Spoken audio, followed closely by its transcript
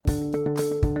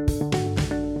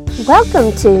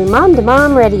Welcome to Mom to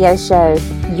Mom Radio Show,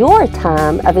 your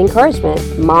time of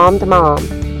encouragement, mom to mom.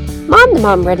 Mom to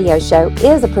Mom Radio Show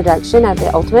is a production of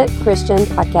the Ultimate Christian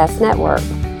Podcast Network.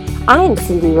 I am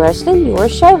Cindy Rushton, your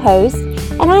show host,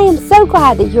 and I am so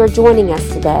glad that you're joining us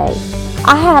today.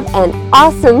 I have an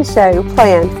awesome show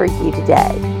planned for you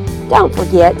today. Don't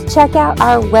forget to check out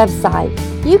our website.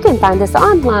 You can find us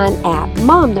online at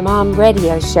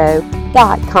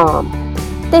momtomomradioshow.com.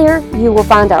 There, you will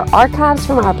find our archives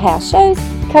from our past shows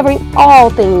covering all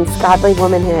things godly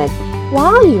womanhood.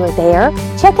 While you are there,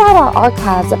 check out our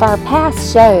archives of our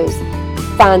past shows.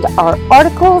 Find our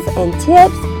articles and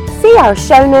tips, see our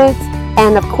show notes,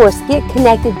 and of course, get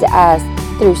connected to us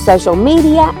through social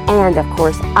media and of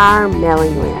course, our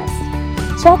mailing list.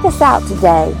 Check us out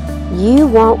today. You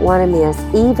won't want to miss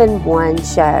even one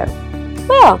show.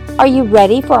 Well, are you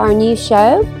ready for our new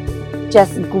show?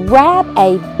 Just grab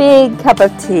a big cup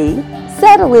of tea,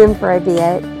 settle in for a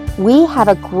bit. We have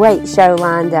a great show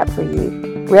lined up for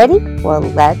you. Ready? Well,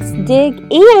 let's dig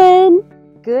in.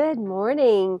 Good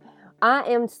morning. I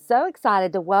am so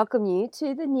excited to welcome you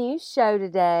to the new show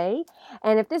today.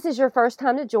 And if this is your first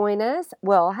time to join us,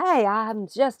 well, hey, I'm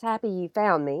just happy you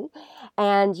found me.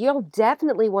 And you'll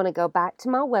definitely want to go back to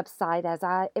my website as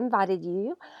I invited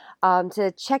you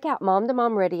to check out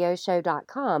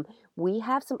momtomomradioshow.com. We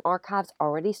have some archives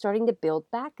already starting to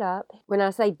build back up. When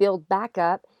I say build back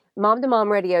up, Mom to Mom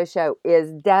Radio Show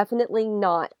is definitely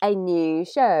not a new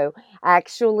show.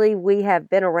 Actually, we have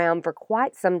been around for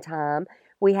quite some time.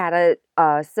 We had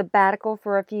a sabbatical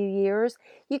for a few years.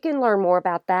 You can learn more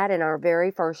about that in our very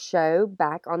first show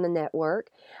back on the network.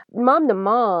 Mom to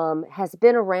Mom has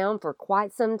been around for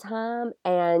quite some time,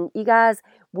 and you guys,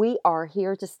 we are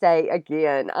here to stay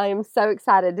again. I am so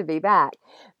excited to be back.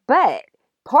 But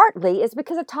partly it's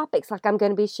because of topics like I'm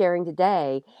going to be sharing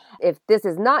today. If this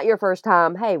is not your first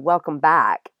time, hey, welcome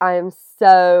back. I am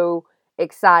so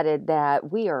excited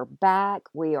that we are back.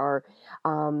 We are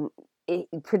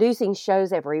producing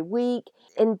shows every week.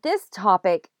 And this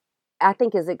topic, I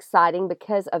think, is exciting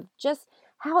because of just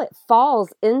how it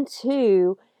falls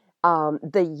into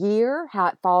the year, how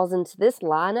it falls into this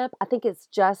lineup. I think it's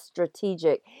just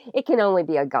strategic. It can only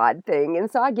be a God thing. And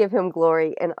so I give him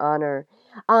glory and honor.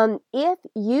 If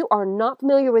you are not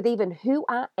familiar with even who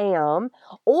I am,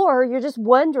 or you're just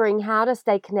wondering how to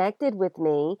stay connected with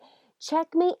me,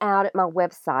 check me out at my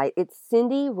website. It's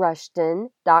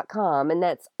cindyrushton.com, and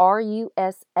that's RUSHTON.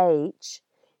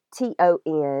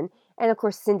 And of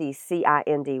course, Cindy's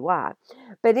CINDY.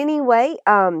 But anyway,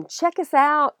 check us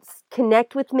out.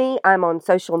 Connect with me. I'm on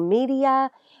social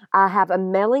media. I have a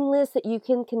mailing list that you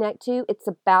can connect to. It's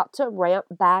about to ramp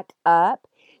back up.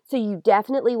 So you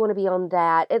definitely want to be on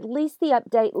that, at least the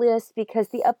update list, because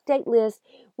the update list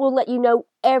will let you know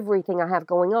everything I have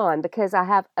going on, because I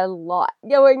have a lot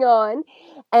going on.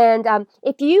 And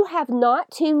if you have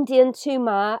not tuned into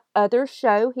my other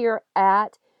show here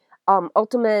at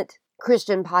Ultimate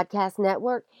Christian Podcast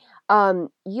Network,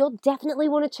 you'll definitely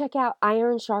want to check out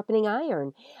Iron Sharpening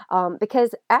Iron,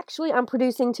 because actually I'm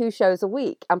producing 2 shows a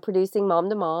week. I'm producing Mom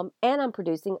to Mom, and I'm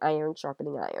producing Iron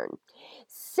Sharpening Iron.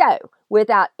 So,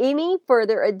 without any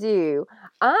further ado,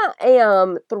 I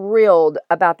am thrilled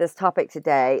about this topic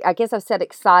today. I guess I've said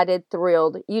excited,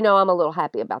 thrilled. You know, I'm a little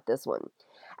happy about this one.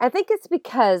 I think it's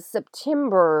because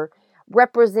September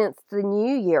represents the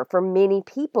new year for many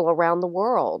people around the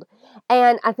world.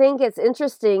 And I think it's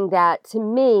interesting that, to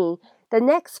me, the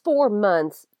next 4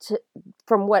 months,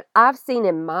 from what I've seen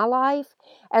in my life,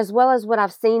 as well as what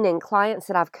I've seen in clients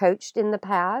that I've coached in the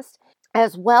past,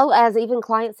 as well as even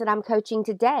clients that I'm coaching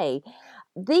today,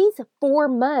 these 4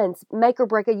 months make or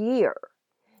break a year.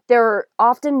 There are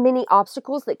often many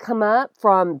obstacles that come up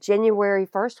from January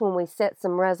 1st when we set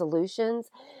some resolutions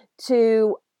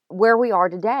to where we are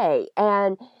today.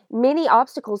 And many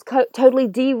obstacles totally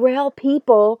derail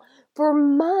people for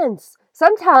months,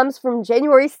 sometimes from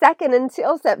January 2nd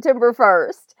until September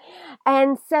 1st.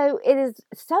 And so it is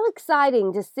so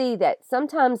exciting to see that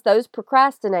sometimes those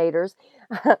procrastinators,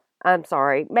 I'm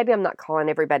sorry, maybe I'm not calling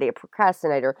everybody a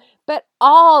procrastinator, but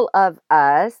all of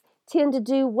us tend to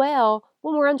do well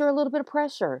when we're under a little bit of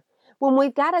pressure, when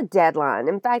we've got a deadline.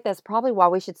 In fact, that's probably why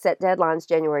we should set deadlines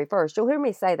January 1st. You'll hear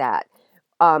me say that.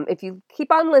 If you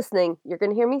keep on listening, you're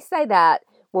going to hear me say that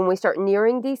when we start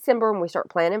nearing December and we start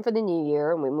planning for the new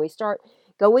year, and when we start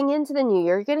going into the new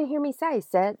year, you're going to hear me say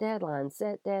set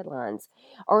deadlines,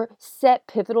 or set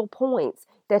pivotal points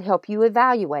that help you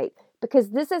evaluate, because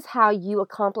this is how you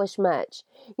accomplish much.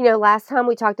 You know, last time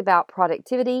we talked about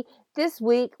productivity. This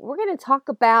week, we're going to talk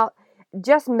about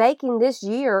just making this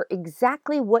year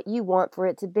exactly what you want for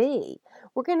it to be.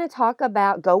 We're going to talk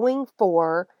about going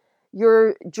for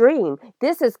your dream.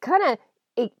 This is kind of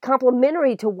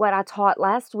complementary to what I taught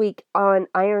last week on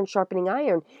iron sharpening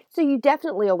iron. So you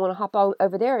definitely will want to hop on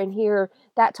over there and hear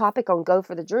that topic on Go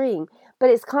for the Dream. But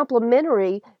it's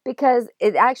complementary because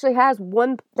it actually has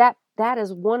that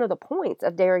is one of the points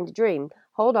of Daring to Dream.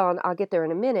 Hold on, I'll get there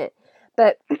in a minute.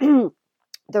 But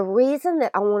the reason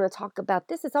that I want to talk about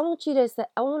this is I want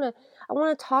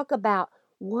to talk about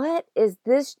what is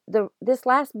this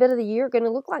last bit of the year going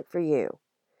to look like for you.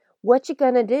 What you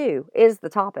going to do is the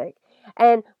topic.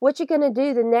 And what you're going to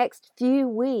do the next few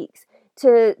weeks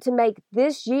to make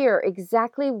this year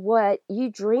exactly what you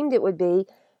dreamed it would be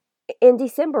in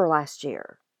December last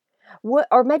year.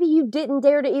 Or maybe you didn't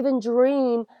dare to even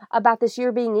dream about this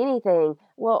year being anything.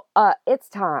 Well, it's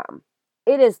time.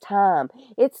 It is time.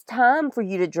 It's time for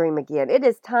you to dream again. It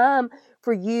is time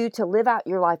for you to live out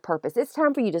your life purpose. It's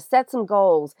time for you to set some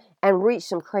goals and reach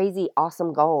some crazy,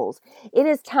 awesome goals. It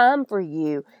is time for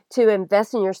you to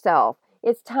invest in yourself.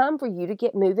 It's time for you to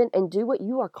get moving and do what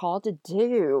you are called to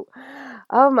do.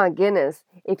 Oh my goodness.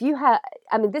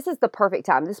 This is the perfect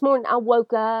time. This morning I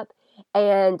woke up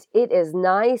and it is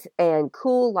nice and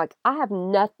cool. Like I have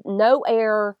no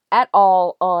air at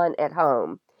all on at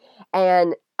home.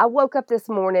 And I woke up this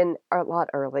morning a lot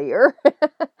earlier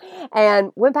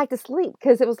and went back to sleep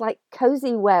because it was like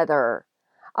cozy weather.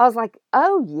 I was like,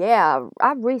 oh yeah,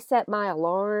 I reset my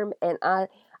alarm and I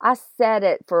set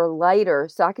it for later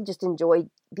so I could just enjoy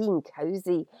being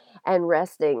cozy and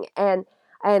resting. And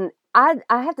I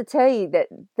have to tell you that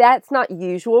that's not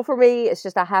usual for me. It's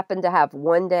just I happened to have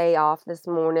one day off this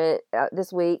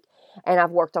week, and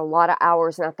I've worked a lot of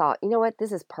hours. And I thought, you know what,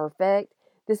 this is perfect.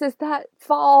 This is that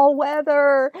fall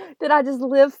weather that I just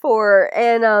live for.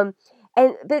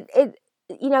 But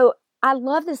I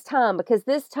love this time because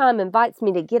this time invites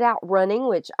me to get out running,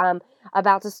 which I'm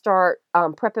about to start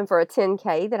prepping for a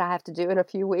 10K that I have to do in a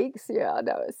few weeks. Yeah, I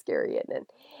know, it's scary, isn't it?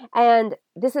 And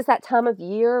this is that time of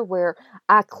year where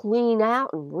I clean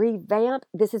out and revamp.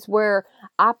 This is where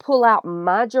I pull out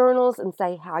my journals and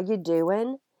say, how you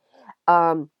doing?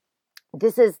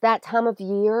 This is that time of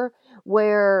year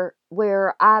where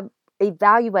I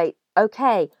evaluate,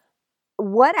 okay,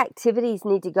 what activities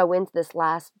need to go into this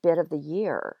last bit of the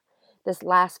year, this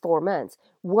last 4 months?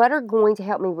 What are going to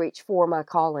help me reach for my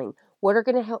calling? What are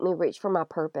going to help me reach for my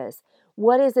purpose?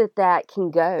 What is it that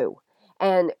can go?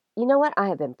 And you know what? I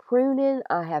have been pruning.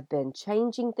 I have been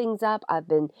changing things up. I've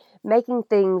been making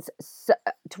things to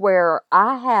where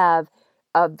I have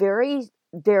a very,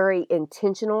 very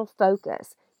intentional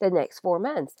focus the next 4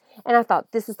 months. And I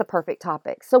thought this is the perfect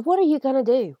topic. So what are you going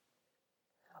to do?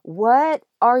 What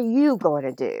are you going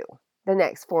to do the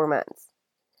next 4 months?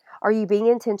 Are you being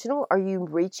intentional? Are you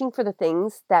reaching for the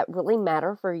things that really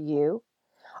matter for you?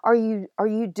 Are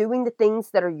you doing the things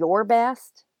that are your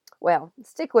best? Well,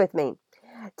 stick with me.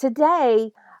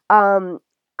 Today, I'm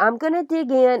going to dig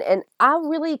in, and I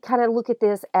really kind of look at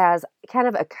this as kind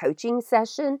of a coaching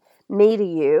session, me to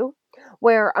you,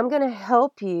 where I'm going to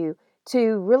help you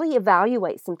to really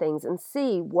evaluate some things and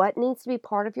see what needs to be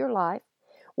part of your life,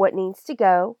 what needs to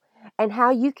go, and how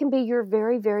you can be your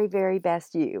very, very, very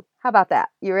best you. How about that?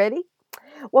 You ready?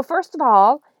 Well, first of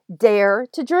all, dare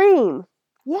to dream.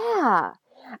 Yeah.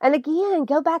 And again,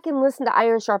 go back and listen to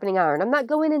Iron Sharpening Iron. I'm not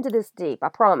going into this deep, I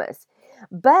promise.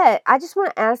 But I just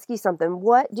want to ask you something.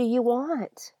 What do you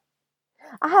want?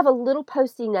 I have a little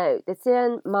Post-it note that's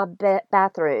in my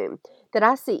bathroom that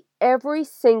I see every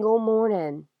single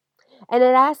morning. And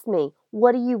it asks me,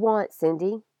 what do you want,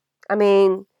 Cindy?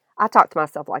 I talk to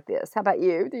myself like this. How about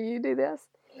you? Do you do this?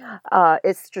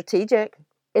 It's strategic.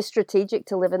 It's strategic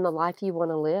to live in the life you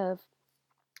want to live.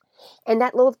 And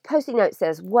that little Post-it note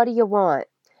says, what do you want?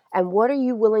 And what are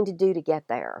you willing to do to get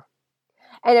there?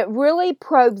 And it really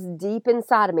probes deep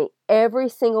inside of me every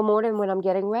single morning when I'm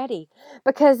getting ready.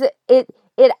 Because it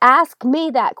asks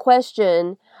me that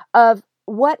question of,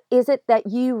 what is it that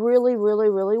you really, really,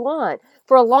 really want?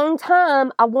 For a long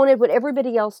time, I wanted what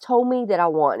everybody else told me that I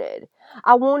wanted.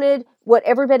 I wanted what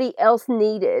everybody else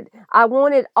needed. I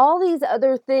wanted all these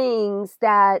other things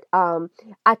that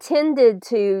I tended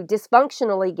to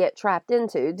dysfunctionally get trapped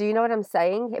into. Do you know what I'm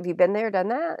saying? Have you been there, done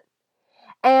that?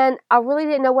 And I really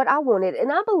didn't know what I wanted.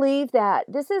 And I believe that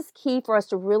this is key for us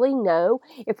to really know,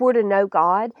 if we're to know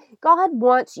God. God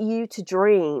wants you to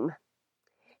dream.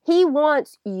 He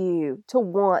wants you to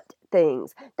want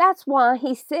things. That's why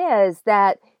he says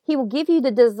that he will give you the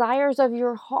desires of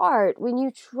your heart when you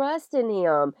trust in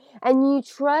him and you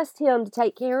trust him to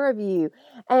take care of you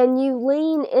and you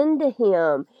lean into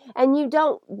him and you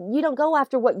don't go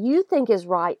after what you think is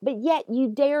right, but yet you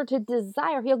dare to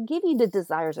desire. He'll give you the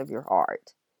desires of your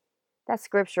heart. That's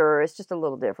scripture. It's just a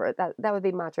little different. That would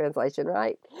be my translation,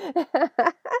 right?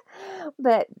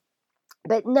 but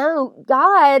but no,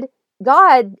 God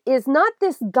is not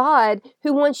this God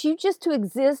who wants you just to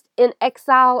exist in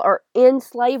exile or in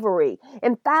slavery.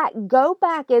 In fact, go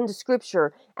back into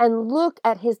scripture and look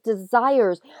at his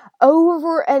desires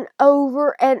over and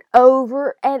over and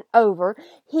over and over.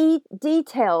 He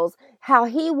details how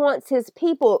he wants his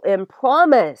people in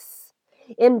promise,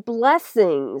 in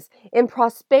blessings, in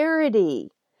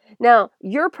prosperity. Now,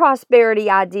 your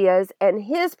prosperity ideas and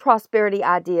his prosperity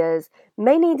ideas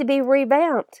may need to be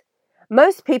revamped.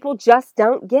 Most people just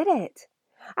don't get it.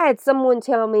 I had someone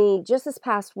tell me just this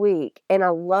past week, and I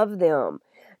love them,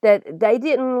 that they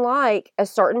didn't like a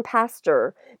certain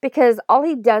pastor because all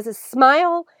he does is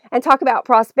smile and talk about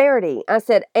prosperity. I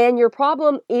said, and your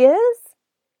problem is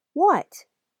what?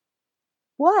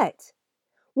 What?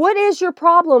 What is your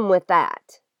problem with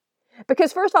that?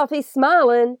 Because first off, he's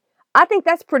smiling. I think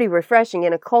that's pretty refreshing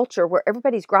in a culture where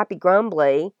everybody's gripey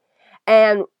grumbly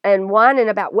and whining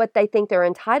about what they think they're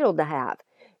entitled to have.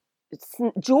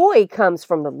 Joy comes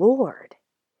from the Lord.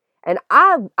 And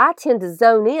I tend to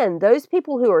zone in those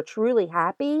people who are truly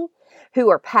happy, who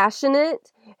are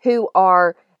passionate, who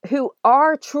are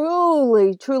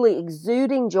truly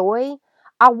exuding joy.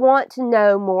 I want to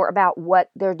know more about what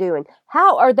they're doing.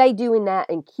 How are they doing that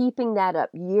and keeping that up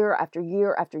year after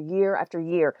year after year after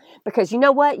year? Because you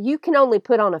know what? You can only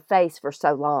put on a face for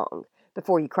so long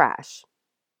before you crash.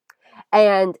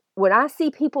 And when I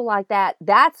see people like that,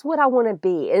 that's what I want to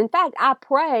be. In fact, I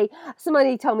pray.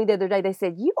 Somebody told me the other day, they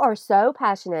said, you are so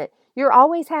passionate. You're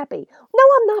always happy. No,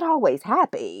 I'm not always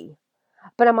happy,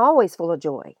 but I'm always full of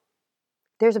joy.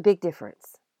 There's a big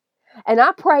difference. And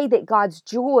I pray that God's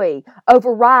joy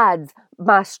overrides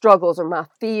my struggles or my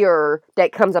fear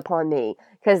that comes upon me,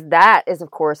 because that is,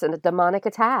 of course, a demonic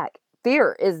attack.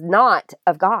 Fear is not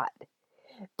of God.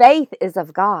 Faith is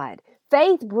of God.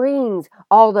 Faith brings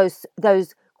all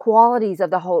those qualities of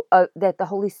the whole that the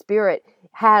Holy Spirit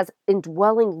has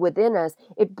indwelling within us.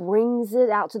 It brings it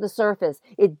out to the surface.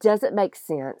 It doesn't make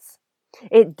sense.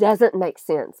 It doesn't make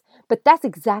sense. But that's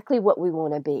exactly what we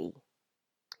want to be.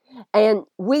 And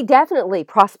we definitely,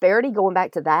 prosperity, going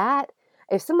back to that,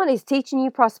 if somebody's teaching you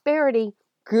prosperity,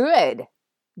 good.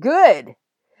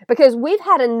 Because we've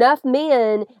had enough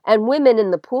men and women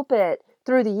in the pulpit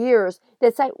through the years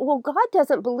that say, well, God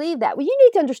doesn't believe that. Well, you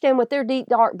need to understand what their deep,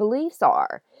 dark beliefs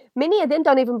are. Many of them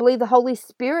don't even believe the Holy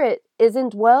Spirit is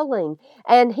indwelling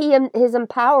and He is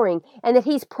empowering, and that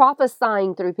He's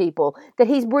prophesying through people, that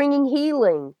He's bringing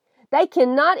healing. They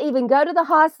cannot even go to the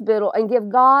hospital and give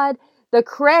God the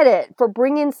credit for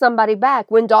bringing somebody back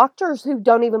when doctors who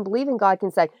don't even believe in God can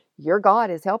say, your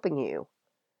God is helping you.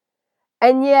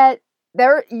 And yet,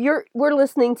 we're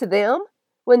listening to them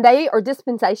when they are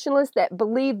dispensationalists that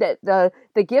believe that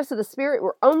the gifts of the Spirit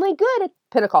were only good at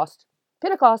Pentecost.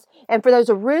 And for those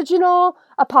original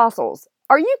apostles.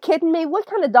 Are you kidding me? What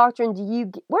kind of doctrine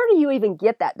where do you even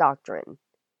get that doctrine?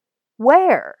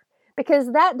 Where?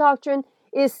 Because that doctrine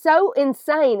is so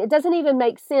insane. It doesn't even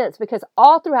make sense, because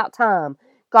all throughout time,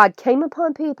 God came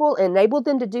upon people, enabled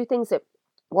them to do things that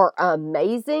were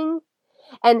amazing.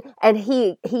 And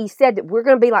he said that we're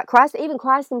going to be like Christ. Even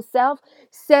Christ himself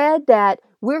said that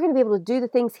we're going to be able to do the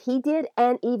things he did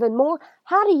and even more.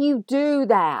 How do you do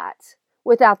that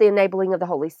without the enabling of the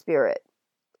Holy Spirit?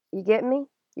 You get me?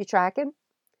 You tracking?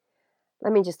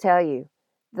 Let me just tell you,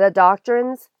 the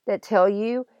doctrines that tell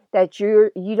you that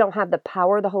you don't have the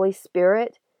power of the Holy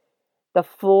Spirit, the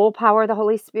full power of the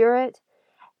Holy Spirit,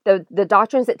 the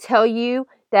doctrines that tell you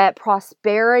that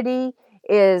prosperity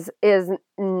is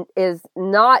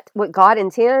not what God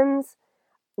intends,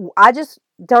 I just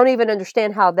don't even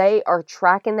understand how they are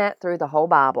tracking that through the whole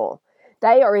Bible.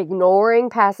 They are ignoring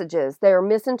passages. They are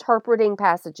misinterpreting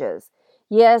passages.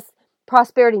 Yes,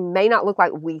 prosperity may not look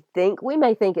like we think. We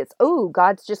may think it's,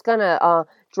 God's just going to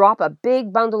drop a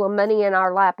big bundle of money in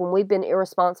our lap when we've been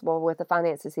irresponsible with the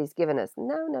finances He's given us.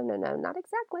 No, not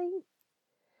exactly.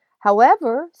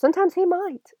 However, sometimes He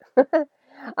might.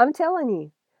 I'm telling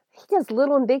you, He does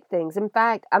little and big things. In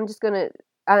fact, I'm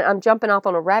jumping off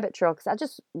on a rabbit trail because I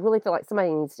just really feel like somebody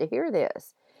needs to hear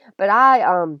this. But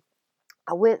I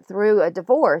went through a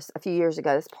divorce a few years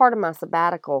ago. It's part of my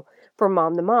sabbatical from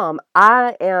mom to mom.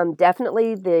 I am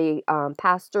definitely the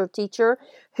pastor teacher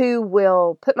who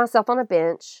will put myself on a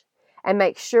bench and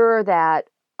make sure that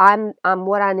I'm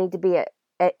what I need to be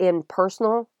in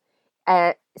personal,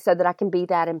 so that I can be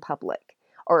that in public,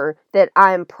 or that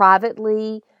I am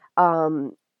privately,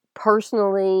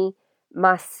 personally,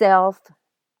 myself,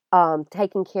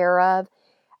 taken care of.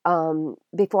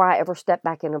 before I ever stepped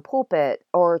back in a pulpit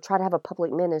or try to have a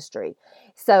public ministry.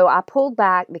 So I pulled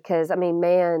back because, I mean,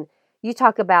 man, you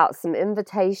talk about some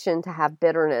invitation to have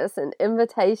bitterness and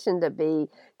invitation to be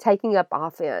taking up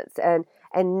offense and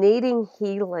needing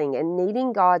healing and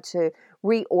needing God to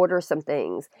reorder some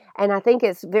things. And I think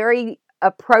it's very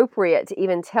appropriate to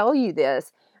even tell you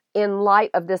this in light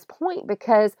of this point,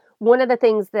 because one of the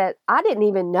things that I didn't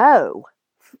even know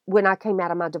when I came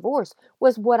out of my divorce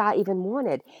was what I even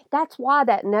wanted. That's why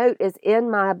that note is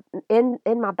in my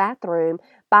bathroom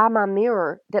by my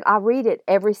mirror, that I read it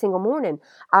every single morning.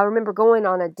 I remember going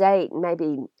on a date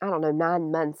maybe, I don't know,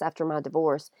 9 months after my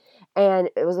divorce, and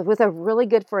it was with a really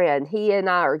good friend. He and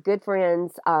I are good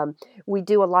friends. We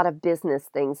do a lot of business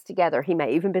things together. He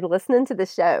may even been listening to the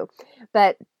show,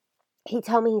 but he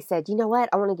told me, he said, you know what?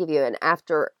 I want to give you an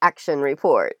after action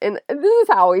report. And this is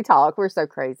how we talk. We're so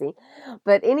crazy.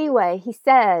 But anyway, he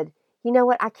said, you know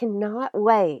what? I cannot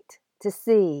wait to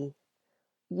see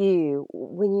you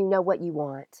when you know what you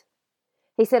want.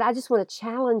 He said, I just want to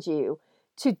challenge you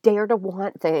to dare to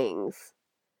want things.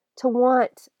 To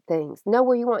want things. Know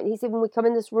where you want. He said, when we come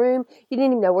in this room, you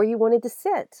didn't even know where you wanted to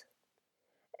sit.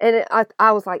 And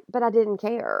I was like, but I didn't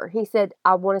care. He said,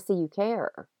 I want to see you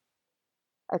care.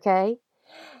 Okay?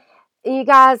 And you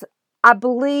guys, I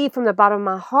believe from the bottom of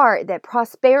my heart that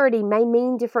prosperity may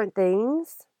mean different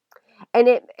things. And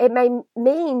it may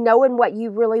mean knowing what you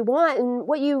really want. And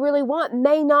what you really want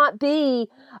may not be,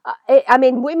 I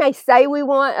mean, we may say we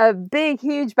want a big,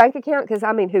 huge bank account, because,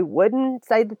 I mean, who wouldn't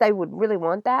say that they would really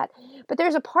want that? But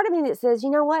there's a part of me that says, you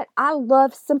know what? I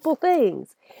love simple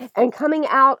things. And coming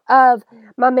out of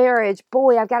my marriage,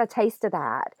 boy, I've got a taste of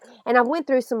that. And I went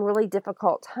through some really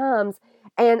difficult times.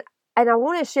 And I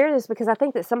want to share this because I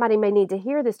think that somebody may need to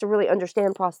hear this to really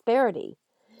understand prosperity.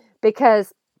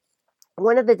 Because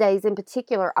one of the days in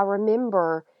particular, I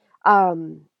remember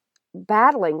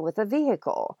battling with a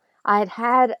vehicle. I had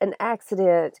had an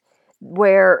accident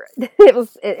where it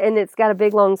was, and it's got a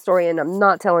big long story, and I'm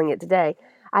not telling it today.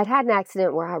 I'd had an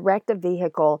accident where I wrecked a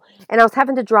vehicle, and I was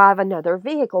having to drive another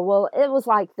vehicle. Well, it was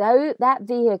like that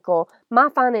vehicle, my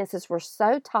finances were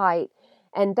so tight,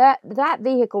 and that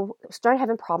vehicle started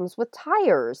having problems with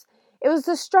tires. It was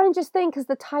the strangest thing because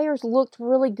the tires looked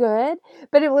really good,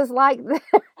 but it was like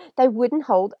they wouldn't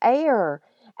hold air.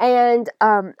 And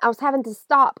I was having to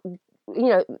stop,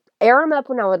 air them up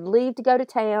when I would leave to go to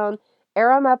town,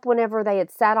 air them up whenever they had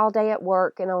sat all day at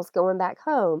work and I was going back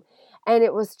home. And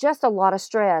it was just a lot of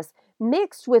stress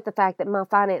mixed with the fact that my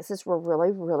finances were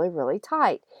really, really, really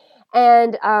tight.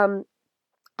 And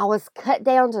I was cut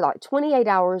down to like 28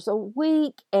 hours a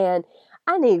week, and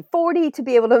I need 40 to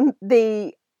be able to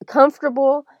be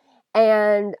comfortable.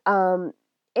 And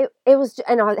it was,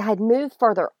 and I had moved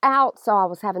further out, so I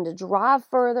was having to drive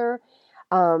further.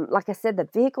 Like I said, the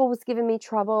vehicle was giving me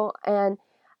trouble. And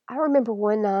I remember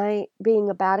one night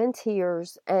being about in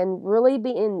tears and really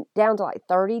being down to like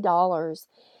 $30.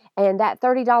 And that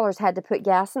 $30 had to put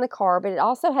gas in the car, but it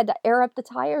also had to air up the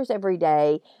tires every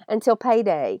day until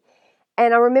payday.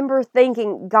 And I remember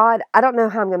thinking, God, I don't know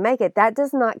how I'm going to make it. That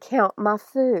does not count my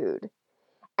food.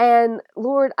 And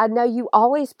Lord, I know you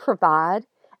always provide.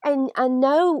 And I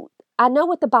know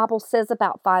what the Bible says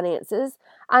about finances.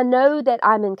 I know that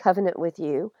I'm in covenant with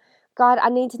you. God, I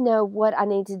need to know what I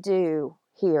need to do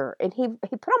here. And he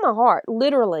put on my heart,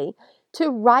 literally, to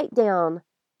write down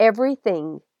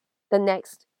everything the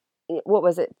next, what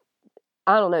was it?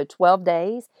 I don't know, 12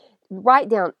 days. Write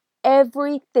down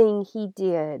everything he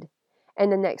did in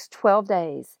the next 12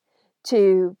 days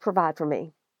to provide for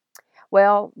me.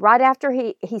 Well, right after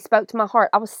he spoke to my heart,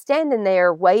 I was standing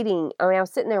there waiting. I was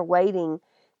sitting there waiting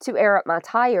to air up my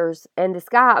tires. And this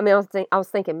guy, I was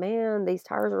thinking, man, these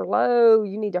tires are low.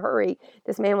 You need to hurry.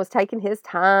 This man was taking his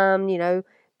time,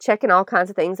 checking all kinds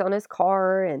of things on his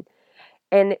car. And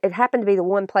it happened to be the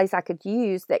one place I could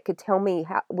use that could tell me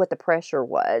what the pressure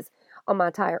was on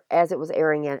my tire as it was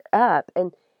airing it up.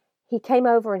 And he came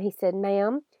over and he said,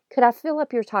 ma'am, could I fill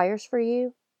up your tires for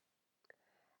you?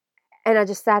 And I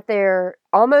just sat there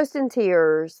almost in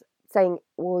tears saying,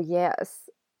 well, yes.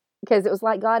 Because it was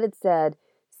like God had said,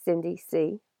 Cindy,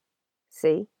 see.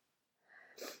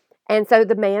 And so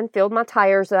the man filled my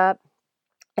tires up.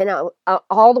 And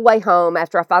all the way home,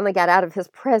 after I finally got out of his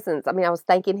presence, I was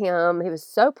thanking him. He was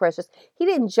so precious. He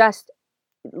didn't just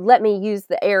let me use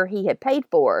the air he had paid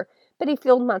for, but he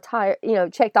filled my tire,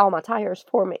 checked all my tires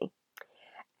for me.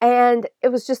 And it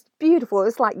was just beautiful. It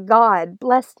was like God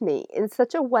blessed me in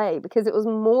such a way, because it was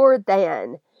more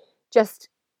than just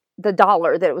the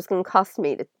dollar that it was going to cost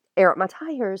me to air up my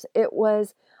tires. It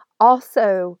was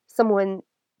also someone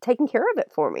taking care of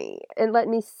it for me and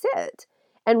letting me sit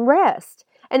and rest.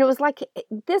 And it was like,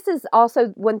 this is also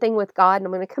one thing with God, and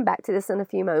I'm going to come back to this in a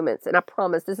few moments. And I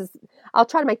promise I'll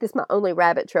try to make this my only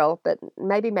rabbit trail, but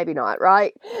maybe not,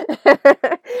 right?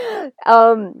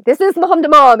 This is Mom to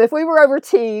Mom. If we were over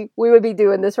tea, we would be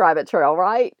doing this rabbit trail,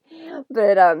 right?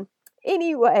 But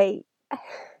anyway,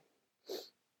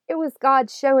 it was God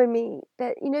showing me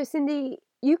that, Cindy,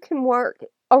 you can work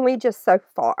only just so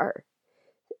far.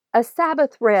 A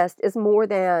Sabbath rest is more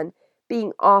than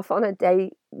being off on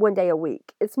one day a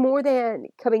week. It's more than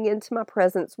coming into my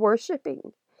presence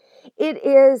worshiping. It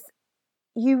is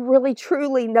you really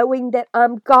truly knowing that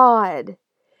I'm God.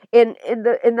 In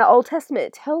the Old Testament,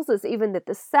 it tells us even that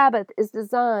the Sabbath is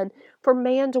designed for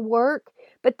man to work,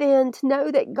 but then to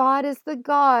know that God is the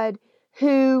God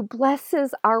who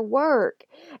blesses our work.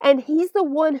 And He's the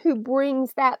one who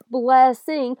brings that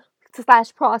blessing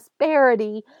 /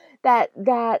 prosperity that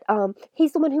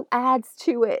He's the one who adds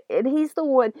to it. And He's the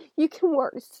one, you can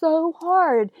work so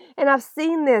hard. And I've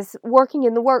seen this working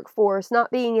in the workforce, not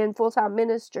being in full-time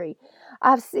ministry.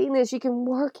 I've seen this. You can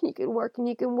work and you can work and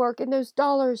you can work, and those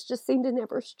dollars just seem to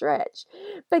never stretch.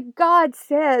 But God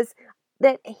says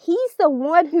that He's the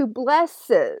one who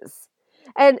blesses.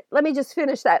 And let me just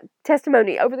finish that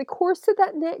testimony. Over the course of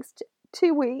that next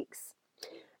 2 weeks,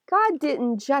 God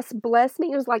didn't just bless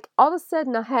me. It was like all of a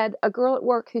sudden I had a girl at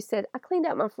work who said, I cleaned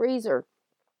out my freezer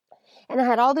and I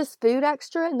had all this food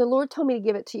extra, and the Lord told me to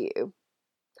give it to you.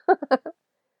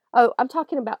 Oh, I'm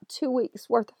talking about 2 weeks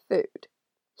worth of food.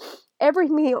 Every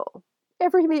meal,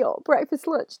 breakfast,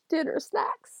 lunch, dinner,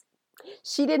 snacks.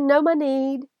 She didn't know my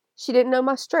need. She didn't know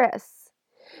my stress.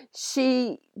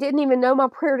 She didn't even know my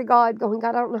prayer to God, going,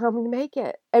 God, I don't know how I'm going to make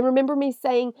it. And remember me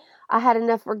saying I had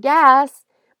enough for gas,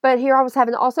 but here I was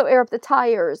having to also air up the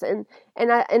tires, and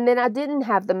then I didn't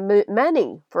have the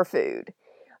money for food.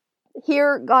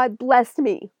 Here, God blessed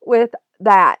me with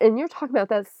that. And you're talking about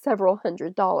that several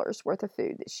 $100s worth of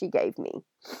food that she gave me.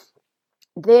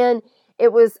 Then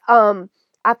it was,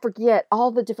 I forget all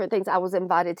the different things. I was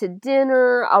invited to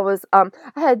dinner. I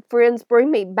had friends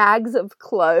bring me bags of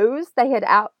clothes. They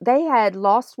had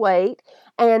lost weight,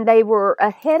 and they were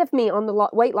ahead of me on the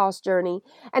weight loss journey,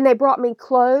 and they brought me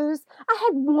clothes. I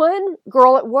had one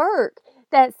girl at work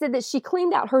that said that she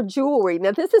cleaned out her jewelry.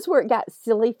 Now, this is where it got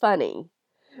silly funny,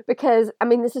 because,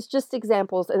 this is just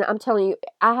examples, and I'm telling you,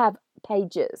 I have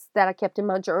pages that I kept in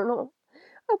my journal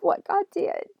of what God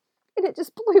did, and it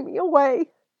just blew me away.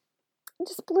 It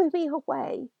just blew me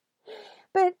away.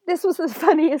 But this was the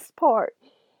funniest part.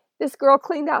 This girl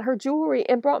cleaned out her jewelry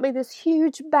and brought me this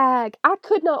huge bag. I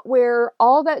could not wear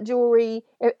all that jewelry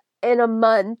in a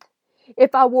month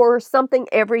if I wore something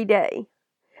every day.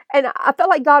 And I felt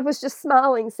like God was just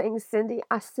smiling, saying, Cindy,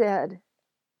 I said,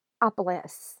 I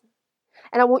bless.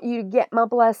 And I want you to get my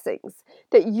blessings.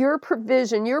 That your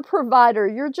provision, your provider,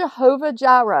 your Jehovah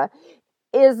Jireh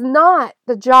is not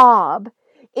the job.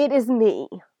 It is me.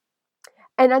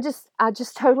 And I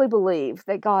just totally believe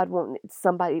that God wanted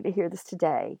somebody to hear this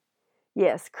today.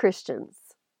 Yes, Christians,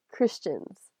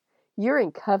 you're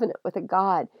in covenant with a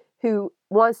God who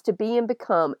wants to be and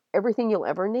become everything you'll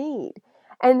ever need.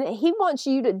 And He wants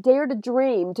you to dare to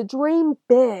dream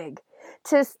big,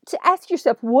 to ask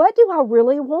yourself, what do I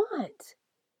really want?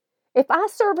 If I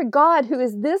serve a God who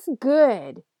is this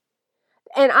good,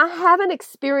 and I haven't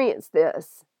experienced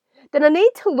this, then I need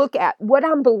to look at what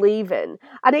I'm believing.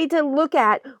 I need to look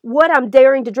at what I'm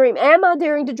daring to dream. Am I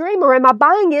daring to dream, or am I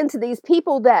buying into these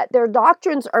people that their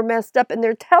doctrines are messed up and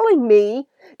they're telling me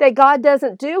that God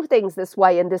doesn't do things this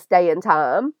way in this day and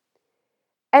time,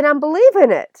 and I'm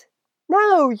believing it?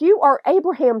 No, you are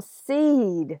Abraham's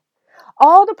seed.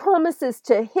 All the promises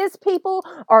to his people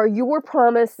are your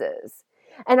promises.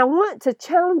 And I want to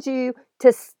challenge you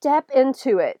to step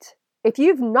into it. If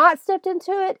you've not stepped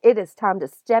into it, it is time to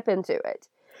step into it.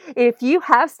 If you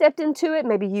have stepped into it,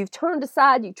 maybe you've turned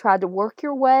aside, you tried to work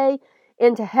your way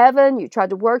into heaven, you tried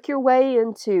to work your way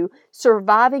into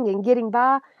surviving and getting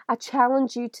by, I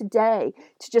challenge you today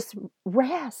to just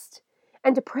rest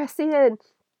and to press in,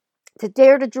 to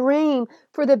dare to dream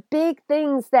for the big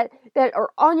things that are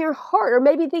on your heart, or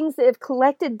maybe things that have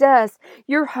collected dust.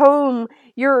 Your home,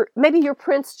 maybe you're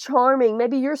Prince Charming,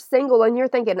 maybe you're single and you're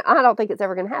thinking, I don't think it's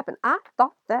ever going to happen. I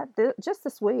thought that just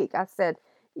this week. I said,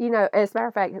 as a matter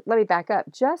of fact, let me back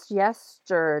up. Just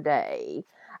yesterday,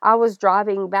 I was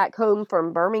driving back home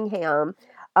from Birmingham.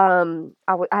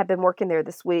 I've been working there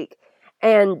this week,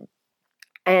 and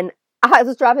I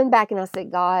was driving back, and I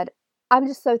said, God, I'm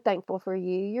just so thankful for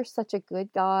you. You're such a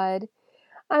good God.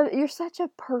 You're such a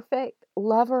perfect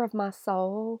lover of my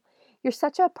soul. You're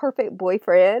such a perfect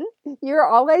boyfriend. You're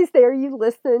always there. You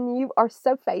listen. You are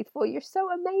so faithful. You're so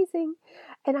amazing.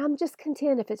 And I'm just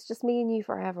content if it's just me and you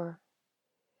forever.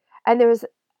 And there's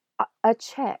a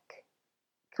check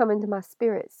coming to my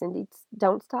spirit, Cindy.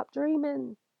 Don't stop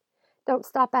dreaming. Don't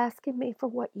stop asking me for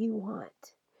what you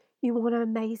want. You want an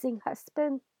amazing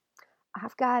husband?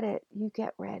 I've got it. You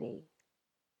get ready.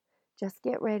 Just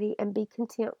get ready and be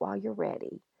content while you're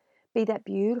ready. Be that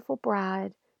beautiful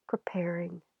bride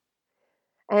preparing.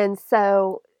 And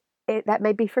so that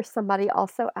may be for somebody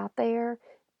also out there.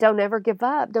 Don't ever give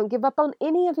up. Don't give up on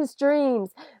any of his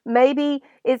dreams. Maybe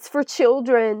it's for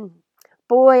children.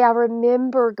 Boy, I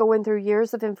remember going through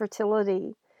years of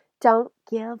infertility. Don't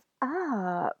give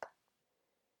up.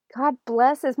 God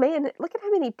blesses man. Look at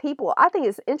how many people. I think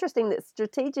it's interesting that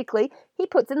strategically he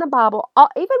puts in the Bible,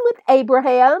 even with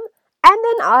Abraham and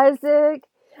then Isaac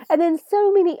and then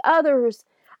so many others.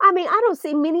 I mean, I don't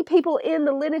see many people in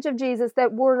the lineage of Jesus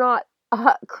that were not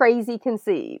crazy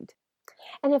conceived.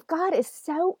 And if God is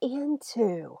so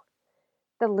into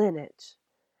the lineage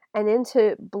and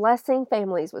into blessing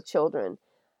families with children,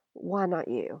 why not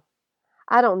you?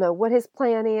 I don't know what his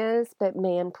plan is, but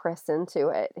man, press into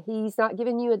it. He's not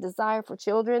giving you a desire for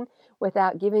children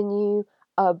without giving you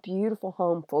a beautiful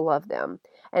home full of them.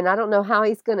 And I don't know how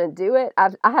he's going to do it.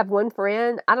 I have one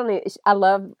friend. I don't know. I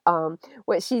love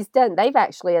what she's done. They've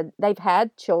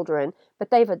had children, but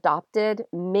they've adopted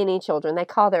many children. They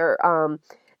call their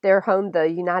home the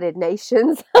United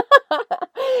Nations.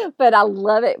 But I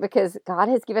love it because God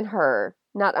has given her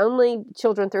not only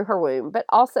children through her womb, but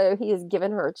also he has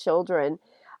given her children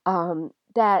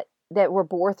that were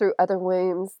born through other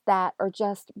wombs that are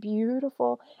just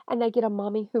beautiful, and they get a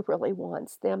mommy who really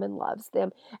wants them and loves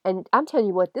them. And I'm telling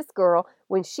you what, this girl,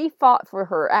 when she fought for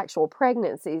her actual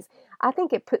pregnancies, I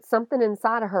think it put something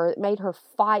inside of her that made her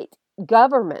fight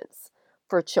governments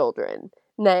for children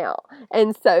now.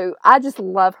 And so I just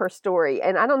love her story.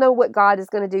 And I don't know what God is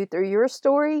going to do through your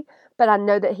story, but I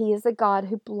know that he is a God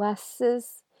who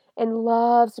blesses and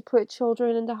loves to put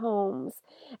children into homes.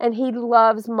 And he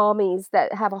loves mommies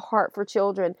that have a heart for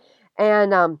children.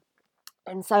 And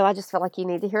so I just feel like you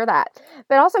need to hear that.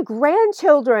 But also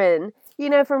grandchildren. You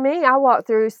know, for me, I walked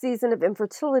through a season of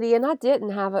infertility, and I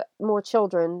didn't have more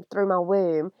children through my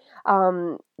womb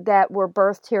that were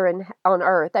birthed here on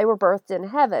earth. They were birthed in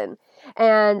heaven.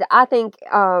 And I think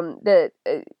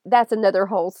that's another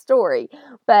whole story.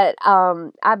 But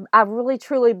I really,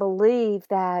 truly believe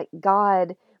that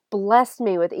God blessed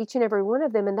me with each and every one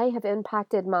of them, and they have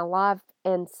impacted my life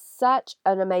in such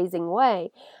an amazing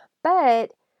way.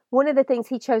 But one of the things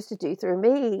he chose to do through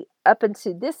me up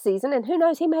into this season, and who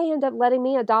knows, he may end up letting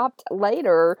me adopt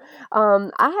later.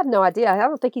 I have no idea. I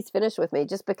don't think he's finished with me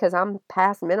just because I'm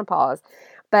past menopause.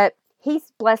 But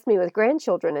he's blessed me with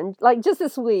grandchildren. And like just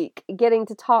this week, getting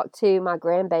to talk to my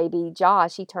grandbaby,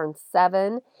 Josh, he turned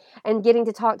 7, and getting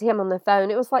to talk to him on the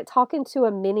phone, it was like talking to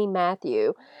a mini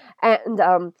Matthew. And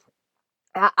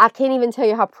I can't even tell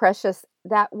you how precious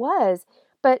that was.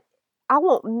 But I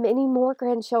want many more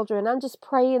grandchildren. I'm just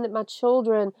praying that my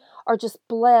children are just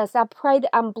blessed. I pray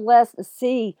that I'm blessed to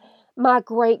see my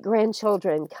great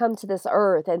grandchildren come to this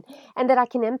earth and that I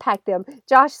can impact them.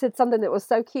 Josh said something that was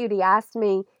so cute. He asked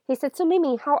me, he said, "So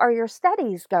Mimi, how are your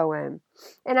studies going?"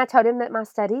 And I told him that my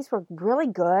studies were really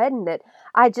good and that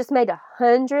I just made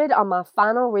 100 on my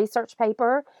final research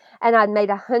paper and I'd made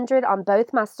 100 on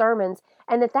both my sermons,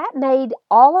 and that made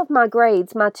all of my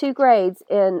grades, my 2 grades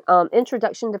in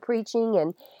Introduction to Preaching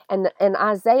and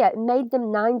Isaiah, it made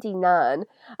them 99.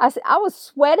 I said, I was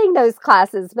sweating those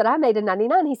classes, but I made a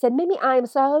 99. He said, "Mimi, I am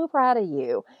so proud of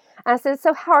you." I said,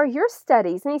 "So how are your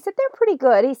studies?" And he said, "They're pretty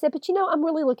good." He said, "But I'm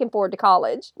really looking forward to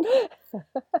college."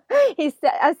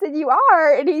 I said, "You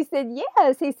are?" And he said,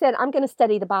 "Yes." He said, "I'm going to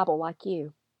study the Bible like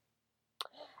you."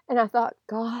 And I thought,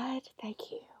 God,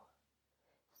 thank you.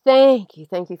 Thank you.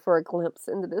 Thank you for a glimpse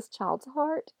into this child's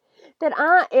heart, that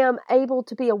I am able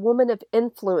to be a woman of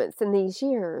influence in these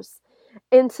years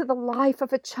into the life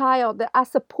of a child, that I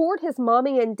support his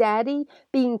mommy and daddy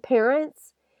being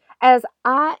parents as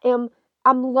I'm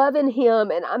loving him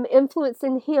and I'm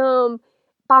influencing him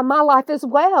by my life as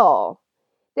well.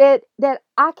 That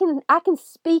I can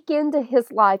speak into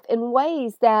his life in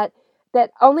ways that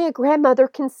only a grandmother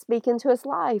can speak into his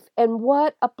life. And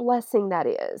what a blessing that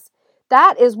is.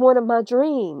 That is one of my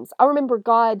dreams. I remember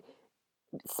God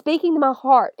speaking to my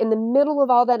heart in the middle of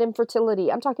all that infertility.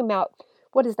 I'm talking about,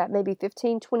 what is that, maybe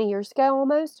 15, 20 years ago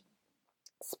almost?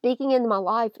 Speaking into my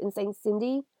life and saying,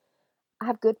 "Cindy, I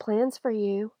have good plans for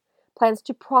you, plans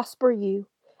to prosper you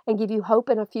and give you hope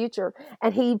in a future."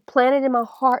 And he planted in my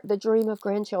heart the dream of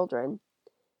grandchildren.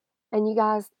 And you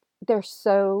guys, they're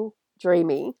so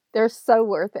dreamy. They're so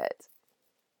worth it.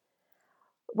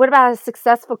 What about a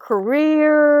successful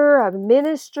career, a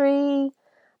ministry?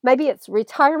 Maybe it's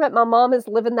retirement. My mom is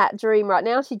living that dream right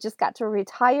now. She just got to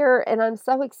retire, and I'm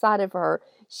so excited for her.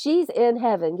 She's in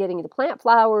heaven getting to plant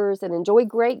flowers and enjoy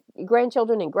great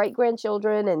grandchildren and great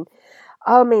grandchildren. And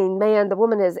I mean, man, the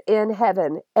woman is in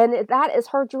heaven. And that is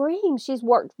her dream. She's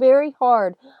worked very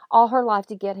hard all her life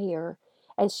to get here.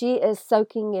 And she is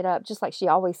soaking it up just like she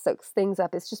always soaks things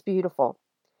up. It's just beautiful.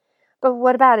 But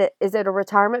what about it? Is it a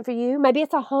retirement for you? Maybe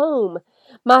it's a home.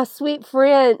 My sweet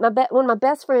friend, one of my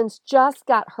best friends, just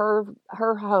got her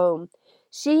home.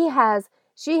 She has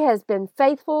been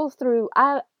faithful through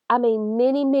I mean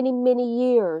many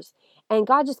years, and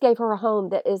God just gave her a home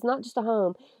that is not just a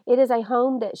home. It is a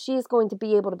home that she is going to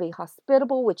be able to be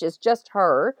hospitable, which is just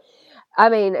her. I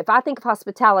mean, if I think of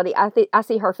hospitality, I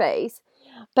see her face,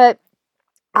 but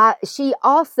she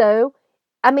also,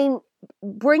 I mean,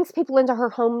 brings people into her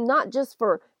home, not just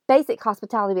for basic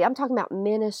hospitality, but I'm talking about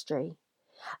ministry.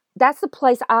 That's the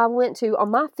place I went to on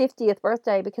my 50th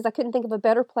birthday because I couldn't think of a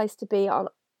better place to be on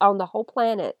the whole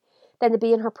planet than to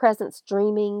be in her presence,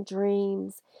 dreaming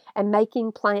dreams and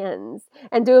making plans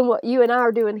and doing what you and I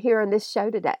are doing here on this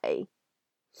show today.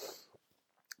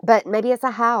 But maybe it's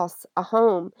a house, a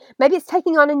home. Maybe it's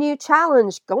taking on a new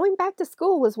challenge. Going back to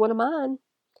school was one of mine.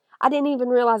 I didn't even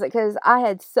realize it because I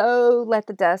had so let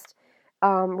the dust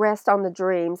rest on the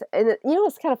dreams. And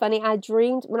it's kind of funny. I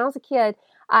dreamed when I was a kid,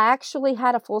 I actually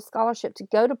had a full scholarship to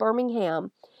go to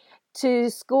Birmingham to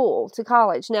school, to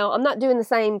college. Now, I'm not doing the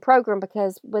same program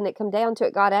because when it come down to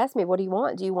it, God asked me, what do you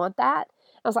want? Do you want that?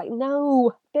 I was like,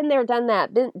 no, been there, done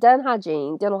that, done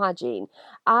hygiene, dental hygiene.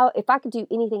 If I could do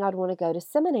anything, I'd want to go to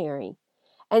seminary.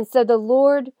 And so the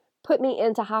Lord put me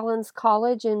into Highlands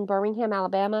College in Birmingham,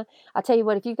 Alabama. I tell you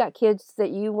what, if you've got kids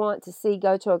that you want to see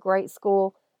go to a great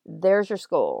school, there's your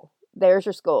school. There's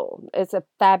your school. It's a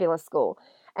fabulous school.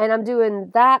 And I'm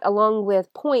doing that along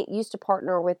with Point. Used to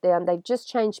partner with them. They've just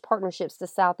changed partnerships to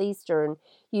Southeastern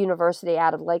University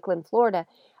out of Lakeland, Florida.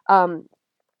 And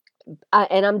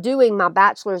I'm doing my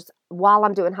bachelor's while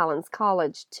I'm doing Highlands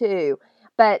College too.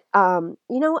 But, I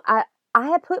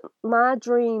had put my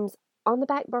dreams on the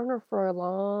back burner for a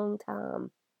long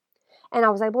time. And I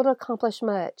was able to accomplish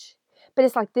much. But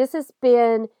it's like this has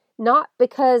been not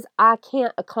because I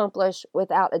can't accomplish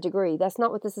without a degree. That's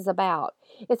not what this is about.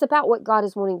 It's about what God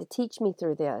is wanting to teach me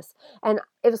through this. And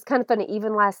it was kind of funny.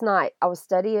 Even last night, I was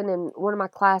studying in one of my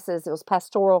classes. It was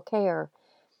pastoral care.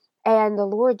 And the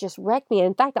Lord just wrecked me.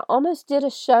 In fact, I almost did a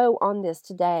show on this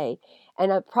today,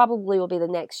 and it probably will be the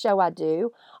next show I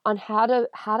do on how to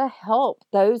help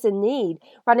those in need.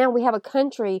 Right now, we have a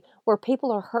country where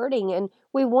people are hurting, and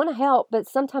we want to help, but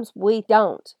sometimes we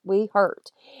don't. We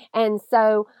hurt, and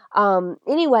so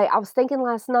anyway, I was thinking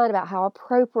last night about how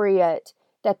appropriate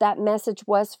that message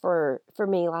was for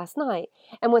me last night.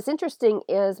 And what's interesting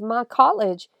is my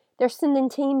college, they're sending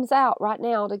teams out right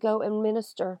now to go and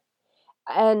minister.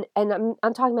 And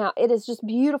I'm talking about it is just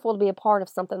beautiful to be a part of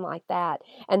something like that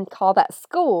and call that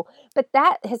school. But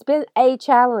that has been a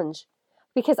challenge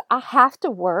because I have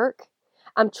to work.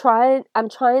 I'm trying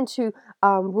to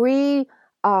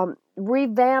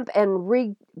revamp and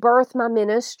rebirth my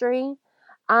ministry.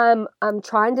 I'm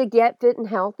trying to get fit and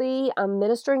healthy. I'm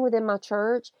ministering within my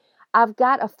church. I've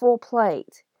got a full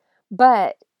plate,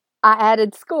 but I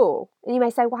added school. And you may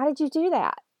say, why did you do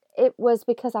that? It was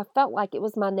because I felt like it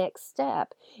was my next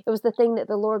step. It was the thing that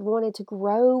the Lord wanted to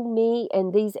grow me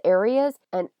in these areas.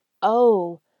 And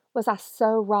oh, was I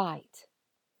so right?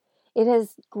 It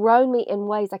has grown me in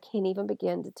ways I can't even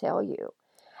begin to tell you.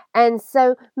 And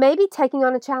so maybe taking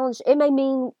on a challenge, it may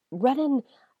mean running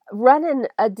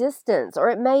a distance, or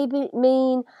it may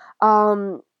mean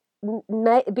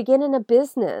beginning a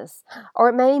business, or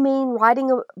it may mean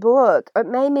writing a book, or it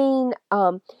may mean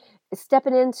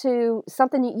stepping into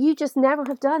something you just never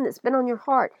have done that's been on your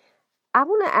heart. I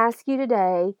want to ask you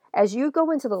today, as you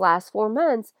go into the last 4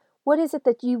 months, what is it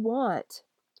that you want?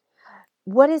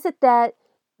 What is it that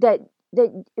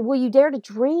will you dare to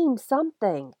dream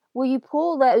something? Will you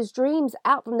pull those dreams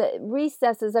out from the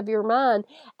recesses of your mind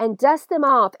and dust them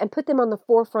off and put them on the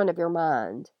forefront of your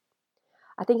mind?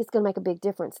 I think it's going to make a big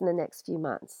difference in the next few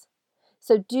months.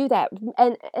 So do that.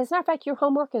 And as a matter of fact, your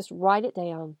homework is write it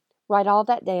down. Write all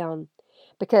that down,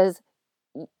 because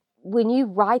when you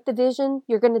write the vision,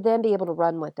 you're going to then be able to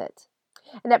run with it.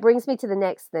 And that brings me to the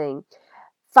next thing.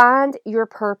 Find your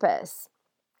purpose.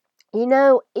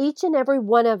 Each and every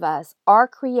one of us are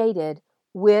created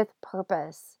with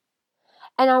purpose.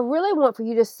 And I really want for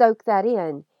you to soak that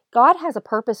in. God has a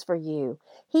purpose for you.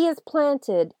 He has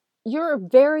planted, your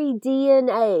very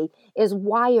DNA is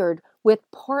wired with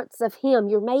parts of Him.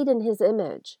 You're made in His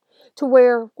image. to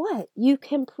where what? You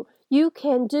can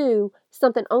do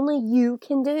something only you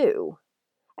can do.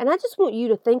 And I just want you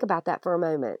to think about that for a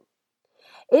moment.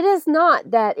 It is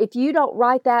not that if you don't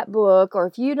write that book, or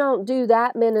if you don't do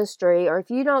that ministry, or if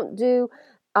you don't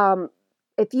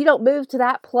move to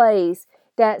that place,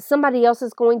 that somebody else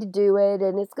is going to do it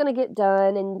and it's going to get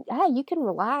done, and hey, you can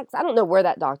relax. I don't know where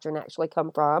that doctrine actually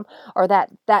come from, or that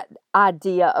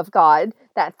idea of God,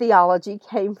 that theology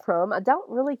came from. I don't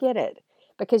really get it,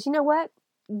 because you know what?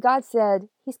 God said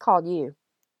He's called you.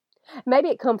 Maybe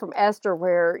it come from Esther,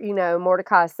 where,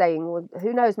 Mordecai is saying, well,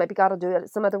 who knows, maybe God will do it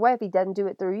some other way if He doesn't do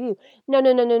it through you. No,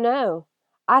 no, no, no, no.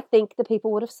 I think the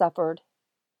people would have suffered.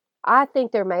 I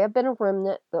think there may have been a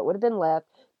remnant that would have been left.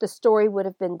 The story would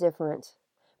have been different.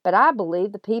 But I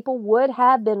believe the people would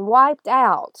have been wiped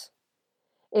out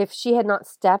if she had not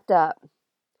stepped up.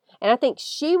 And I think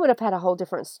she would have had a whole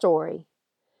different story.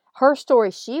 Her story,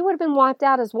 she would have been wiped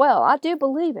out as well. I do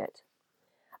believe it.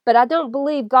 But I don't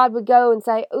believe God would go and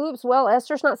say, oops, well,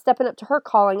 Esther's not stepping up to her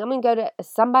calling. I'm going to go to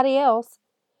somebody else.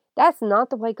 That's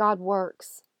not the way God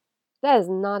works. That is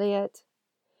not it.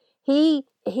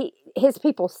 His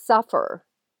people suffer.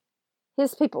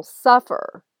 His people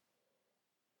suffer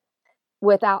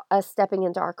without us stepping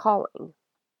into our calling.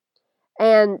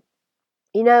 And,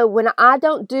 when I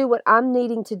don't do what I'm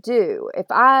needing to do, if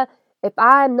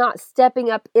I'm not stepping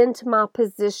up into my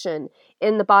position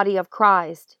in the body of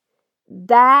Christ,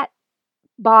 that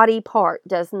body part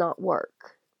does not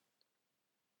work.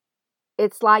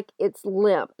 It's like it's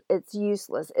limp. It's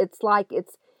useless. It's like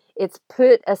it's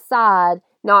put aside,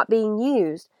 not being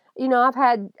used.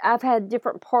 I've had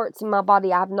different parts in my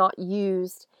body I've not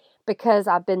used because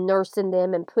I've been nursing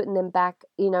them and putting them back,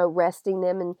 resting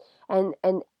them,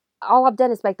 and all I've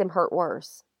done is make them hurt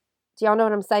worse. Do y'all know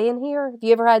what I'm saying here? Have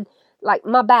you ever had, like,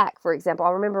 my back, for example?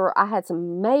 I remember I had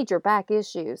some major back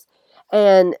issues,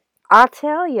 and I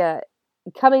tell you,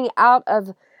 coming out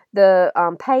of the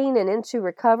pain and into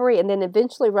recovery, and then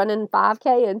eventually running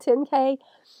 5K and 10K,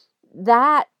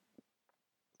 that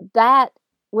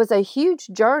was a huge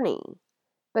journey.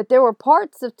 But there were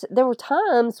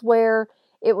times where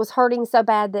it was hurting so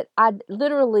bad that I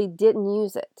literally didn't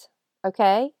use it.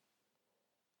 Okay?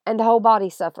 And the whole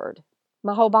body suffered.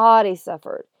 My whole body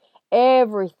suffered.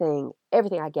 Everything.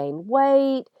 I gained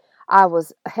weight. I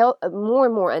was more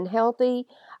and more unhealthy.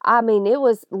 I mean, it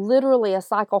was literally a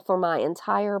cycle for my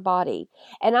entire body.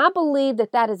 And I believe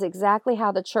that is exactly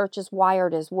how the church is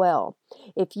wired as well.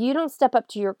 If you don't step up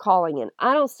to your calling, and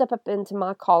I don't step up into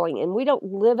my calling, and we don't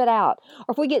live it out,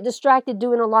 or if we get distracted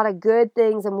doing a lot of good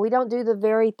things and we don't do the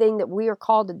very thing that we are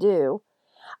called to do,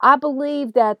 I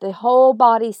believe that the whole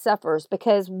body suffers,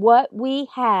 because what we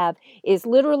have is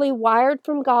literally wired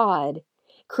from God,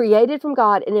 created from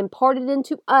God, and imparted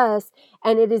into us,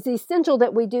 and it is essential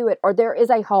that we do it, or there is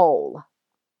a hole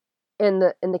in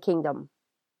the kingdom.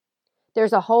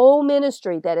 There's a whole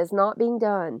ministry that is not being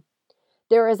done.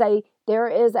 There is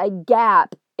a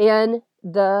gap in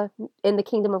the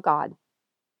kingdom of God.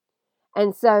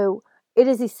 And so it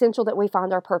is essential that we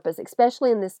find our purpose,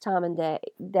 especially in this time and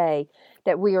day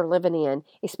that we are living in,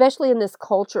 especially in this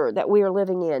culture that we are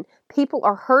living in. People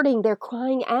are hurting. They're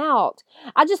crying out.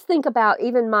 I just think about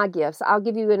even my gifts. I'll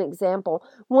give you an example.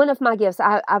 One of my gifts,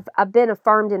 I've been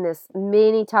affirmed in this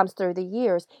many times through the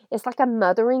years. It's like a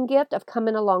mothering gift of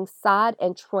coming alongside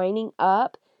and training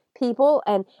up people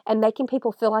and making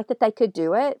people feel like that they could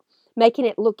do it, making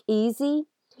it look easy.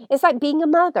 It's like being a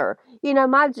mother.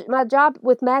 My job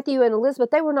with Matthew and Elizabeth,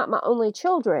 they were not my only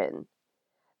children.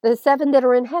 The 7 that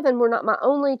are in heaven were not my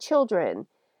only children.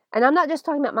 And I'm not just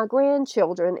talking about my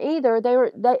grandchildren either.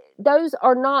 Those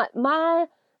are not my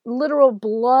literal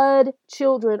blood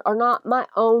children, are not my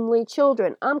only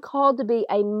children. I'm called to be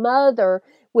a mother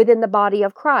within the body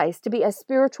of Christ, to be a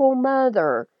spiritual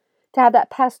mother, to have that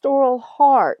pastoral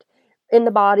heart in the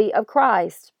body of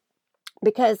Christ.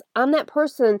 Because I'm that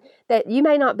person that you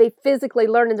may not be physically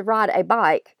learning to ride a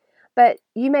bike, but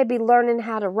you may be learning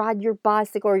how to ride your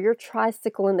bicycle or your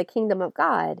tricycle in the kingdom of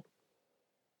God.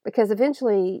 Because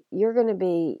eventually you're going to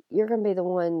be the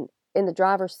one in the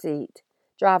driver's seat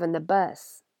driving the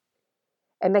bus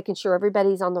and making sure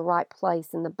everybody's on the right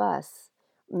place in the bus,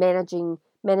 managing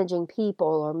people,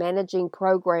 or managing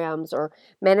programs, or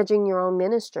managing your own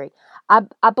ministry.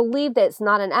 I believe that it's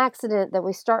not an accident that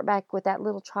we start back with that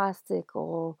little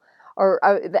tricycle,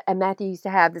 and Matthew used to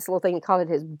have this little thing, he called it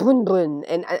his bun bun.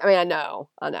 And I know.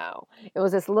 It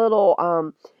was this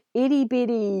little itty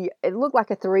bitty, it looked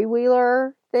like a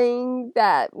 3-wheeler thing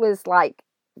that was like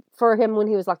for him when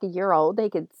he was like a year old. They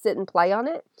could sit and play on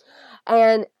it.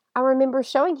 And I remember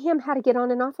showing him how to get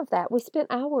on and off of that. We spent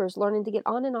hours learning to get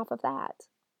on and off of that.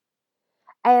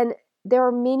 And there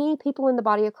are many people in the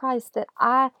body of Christ that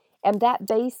I am that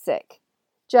basic,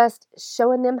 just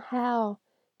showing them how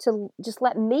to just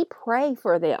let me pray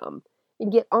for them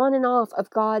and get on and off of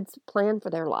God's plan for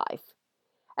their life.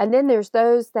 And then there's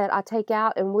those that I take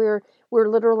out and we're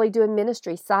literally doing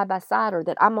ministry side by side, or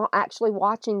that I'm actually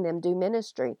watching them do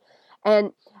ministry.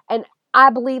 And I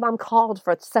believe I'm called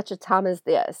for such a time as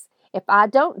this. If I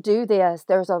don't do this,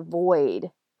 there's a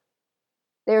void.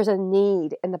 There's a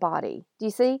need in the body. Do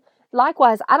you see?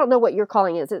 Likewise, I don't know what your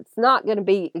calling is. It's not going to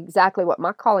be exactly what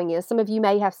my calling is. Some of you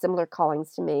may have similar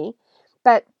callings to me,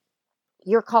 but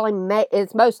your calling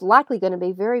is most likely going to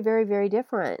be very, very, very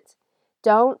different.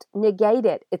 Don't negate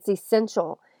it. It's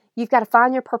essential. You've got to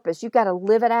find your purpose. You've got to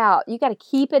live it out. You've got to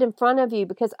keep it in front of you,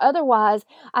 because otherwise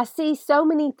I see so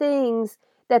many things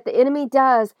that the enemy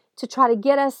does to try to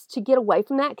get us to get away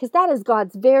from that, because that is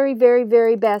God's very, very,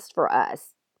 very best for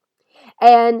us.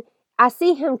 And I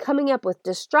see him coming up with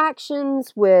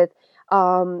distractions, with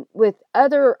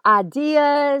other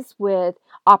ideas, with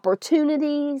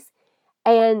opportunities,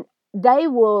 and they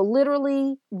will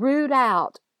literally root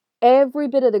out every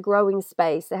bit of the growing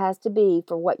space that has to be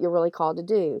for what you're really called to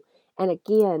do. And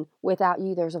again, without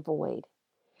you, there's a void.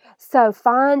 So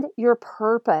find your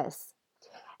purpose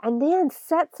and then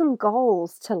set some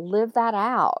goals to live that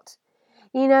out.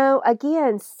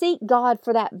 Again, seek God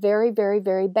for that very, very,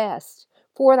 very best,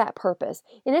 for that purpose.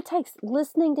 And it takes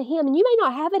listening to him. And you may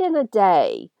not have it in a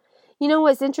day.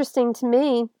 What's interesting to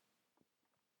me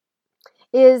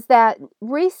is that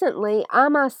recently I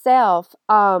myself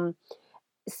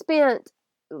spent,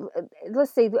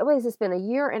 let's see, what has this been, a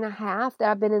year and a half that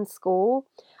I've been in school.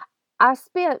 I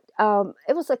spent,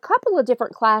 it was a couple of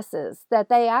different classes that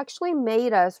they actually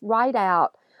made us write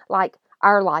out, like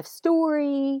our life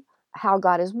story, how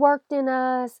God has worked in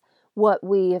us, what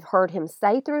we have heard him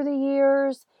say through the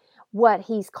years, what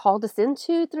he's called us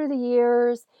into through the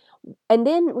years. And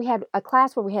then we had a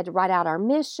class where we had to write out our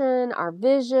mission, our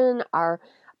vision, our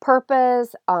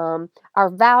purpose, our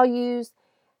values.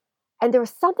 And there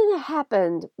was something that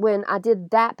happened when I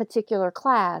did that particular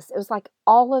class. It was like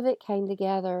all of it came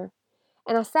together.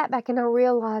 And I sat back and I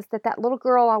realized that little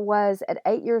girl I was at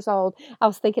 8 years old, I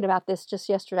was thinking about this just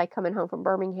yesterday coming home from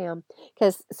Birmingham,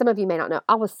 because some of you may not know,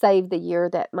 I was saved the year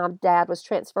that my dad was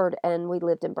transferred and we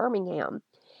lived in Birmingham.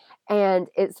 And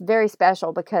it's very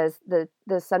special because the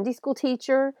Sunday school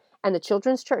teacher and the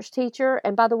children's church teacher,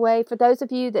 and by the way, for those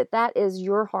of you that is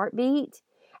your heartbeat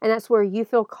and that's where you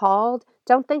feel called,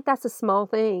 don't think that's a small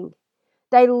thing.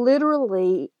 They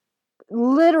literally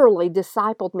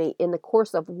discipled me in the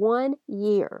course of 1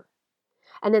 year.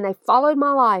 And then they followed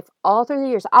my life all through the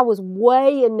years. I was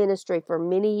way in ministry for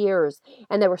many years,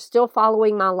 and they were still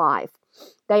following my life.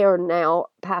 They are now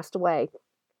passed away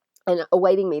and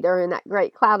awaiting me. They're in that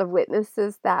great cloud of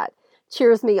witnesses that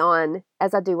cheers me on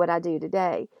as I do what I do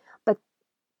today. But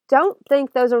don't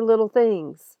think those are little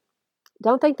things.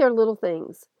 Don't think they're little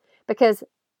things, because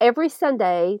every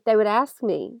Sunday they would ask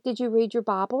me, did you read your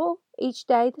Bible each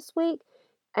day this week?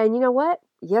 And you know what?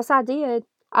 Yes, I did.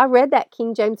 I read that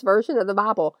King James Version of the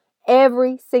Bible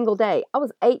every single day. I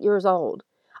was 8 years old.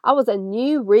 I was a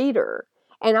new reader,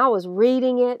 and I was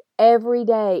reading it every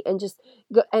day, and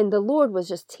the Lord was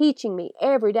just teaching me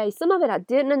every day. Some of it I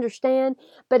didn't understand,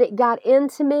 but it got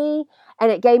into me,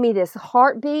 and it gave me this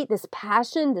heartbeat, this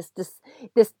passion,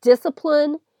 this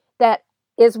discipline that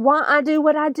is why I do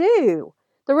what I do.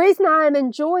 The reason I am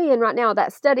enjoying right now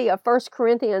that study of 1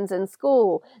 Corinthians in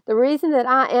school, the reason that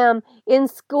I am in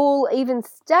school even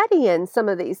studying some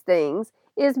of these things,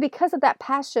 is because of that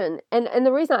passion. And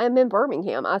the reason I am in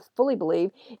Birmingham, I fully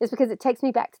believe, is because it takes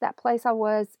me back to that place I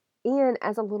was in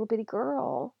as a little bitty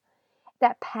girl.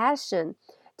 That passion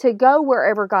to go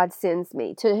wherever God sends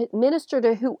me, to minister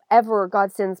to whoever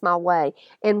God sends my way,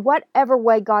 in whatever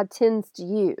way God tends to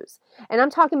use. And I'm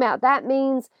talking about, that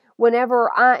means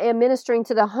whenever I am ministering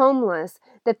to the homeless,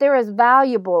 that they're as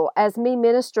valuable as me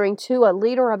ministering to a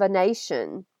leader of a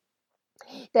nation.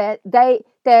 That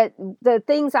the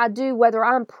things I do, whether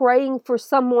I'm praying for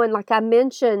someone, like I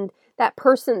mentioned, that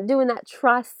person doing that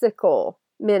tricycle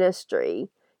ministry,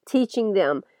 teaching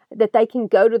them that they can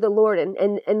go to the Lord,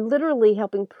 and literally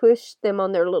helping push them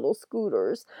on their little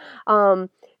scooters,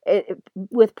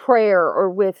 with prayer or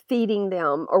with feeding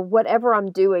them or whatever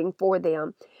I'm doing for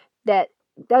them, that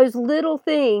those little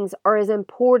things are as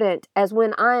important as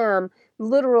when I am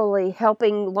literally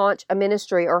helping launch a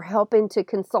ministry or helping to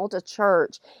consult a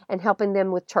church and helping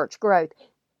them with church growth.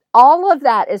 All of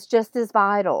that is just as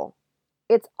vital.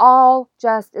 It's all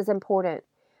just as important.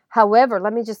 However,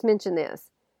 let me just mention this.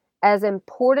 As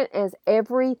important as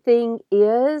everything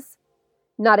is,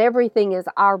 not everything is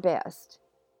our best.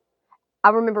 I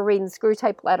remember reading Screw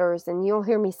Tape Letters, and you'll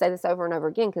hear me say this over and over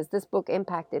again because this book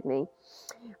impacted me.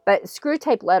 But Screw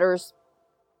Tape Letters,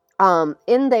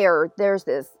 in there's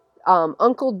this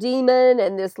Uncle Demon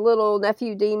and this little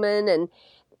nephew demon,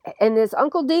 and this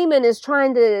Uncle Demon is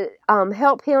trying to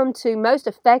help him to most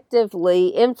effectively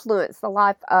influence the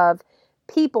life of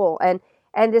people. And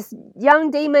this young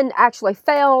demon actually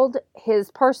failed. His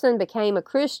person became a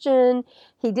Christian.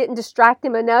 He didn't distract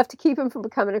him enough to keep him from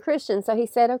becoming a Christian. So he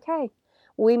said, okay,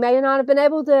 we may not have been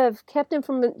able to have kept him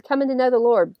from coming to know the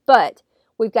Lord, but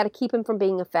we've got to keep him from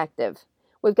being effective.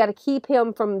 We've got to keep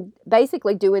him from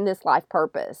basically doing this life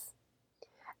purpose.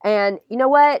 And you know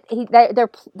what?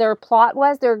 Their plot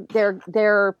was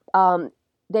their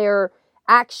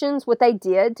actions, what they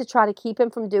did to try to keep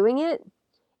him from doing it.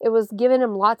 It was giving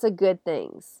him lots of good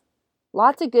things,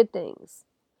 lots of good things.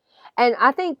 And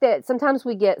I think that sometimes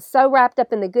we get so wrapped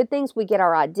up in the good things, we get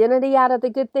our identity out of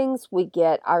the good things, we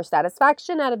get our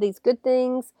satisfaction out of these good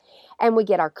things, and we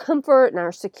get our comfort and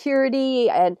our security,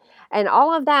 and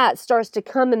all of that starts to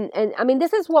come. And I mean,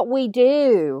 this is what we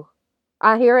do.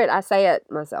 I hear it, I say it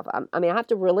myself. I mean, I have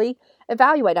to really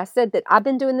evaluate. I said that I've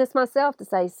been doing this myself to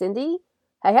say, Cindy,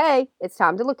 hey, it's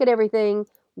time to look at everything.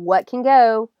 What can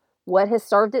go? What has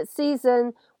served its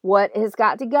season? What has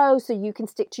got to go so you can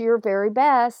stick to your very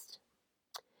best?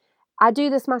 I do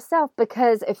this myself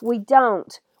because if we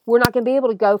don't, we're not going to be able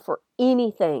to go for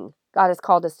anything God has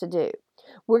called us to do.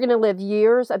 We're going to live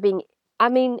years of being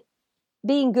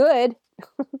good,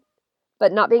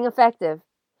 but not being effective.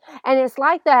 And it's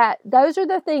like that. Those are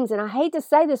the things, and I hate to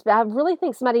say this, but I really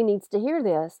think somebody needs to hear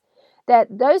this, that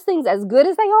those things, as good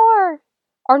as they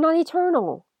are not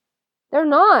eternal. They're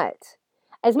not.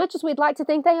 As much as we'd like to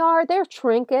think they are, they're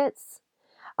trinkets.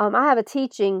 I have a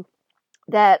teaching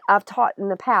that I've taught in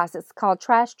the past. It's called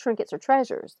Trash, Trinkets, or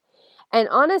Treasures. And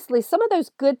honestly, some of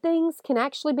those good things can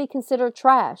actually be considered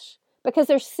trash because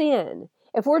they're sin.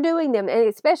 If we're doing them, and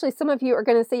especially some of you are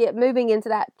going to see it moving into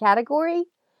that category,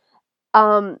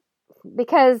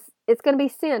 because it's going to be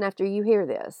sin after you hear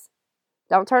this.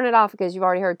 Don't turn it off because you've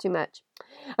already heard too much.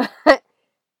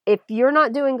 If you're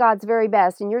not doing God's very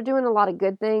best and you're doing a lot of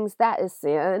good things, that is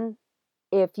sin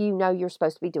if you know you're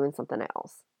supposed to be doing something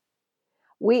else.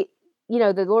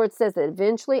 The Lord says that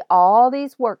eventually all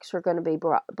these works are going to be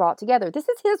brought together. This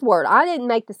is His word. I didn't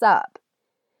make this up.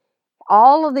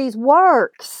 All of these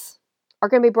works are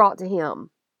going to be brought to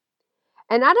Him.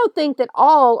 And I don't think that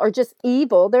all are just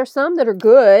evil. There's some that are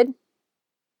good,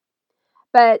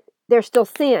 but they're still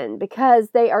sin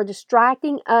because they are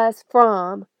distracting us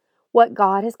from what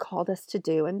God has called us to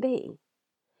do and be.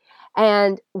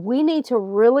 And we need to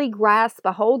really grasp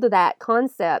a hold of that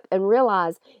concept and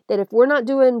realize that if we're not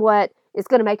doing what is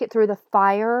going to make it through the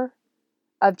fire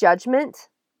of judgment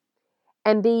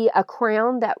and be a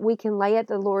crown that we can lay at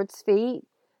the Lord's feet,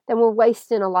 then we're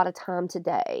wasting a lot of time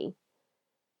today.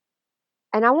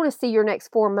 And I want to see your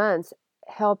next 4 months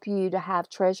help you to have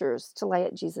treasures to lay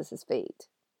at Jesus' feet.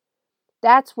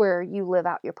 That's where you live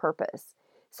out your purpose.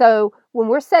 So when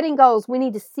we're setting goals, we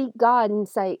need to seek God and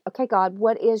say, okay, God,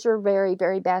 what is your very,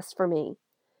 very best for me?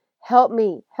 Help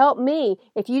me. Help me.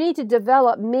 If you need to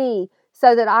develop me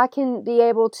so that I can be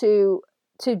able to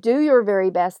do your very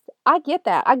best, I get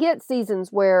that. I get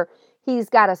seasons where He's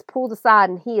got us pulled aside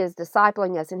and He is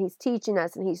discipling us and He's teaching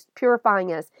us and He's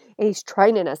purifying us and He's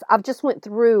training us. I've just went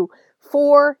through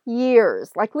 4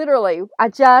 years. Like literally, I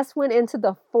just went into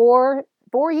the 4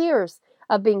 years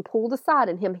of being pulled aside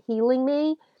and Him healing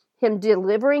me, Him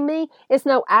delivering me. It's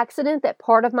no accident that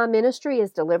part of my ministry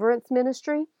is deliverance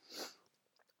ministry.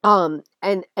 Probably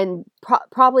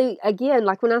again,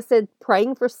 like when I said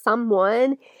praying for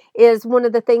someone is one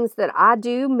of the things that I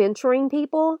do, mentoring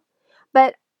people.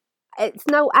 But it's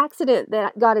no accident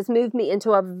that God has moved me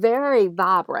into a very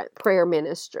vibrant prayer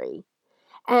ministry.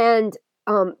 And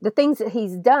the things that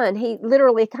He's done, He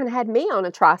literally kind of had me on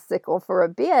a tricycle for a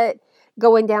bit,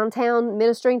 going downtown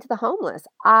ministering to the homeless.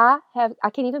 I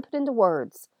can't even put into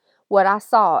words what I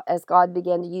saw as God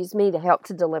began to use me to help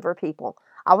to deliver people.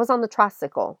 I was on the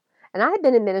tricycle, and I had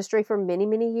been in ministry for many,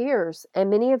 many years, and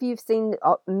many of you have seen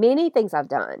many things I've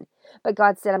done. But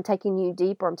God said, I'm taking you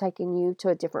deeper. I'm taking you to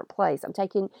a different place.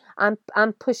 I'm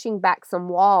pushing back some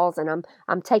walls, and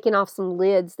I'm taking off some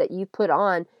lids that you put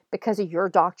on because of your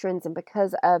doctrines and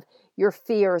because of your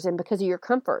fears and because of your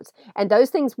comforts. And those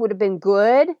things would have been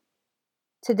good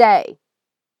today.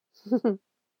 But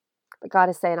God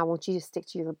is saying, I want you to stick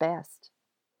to your best.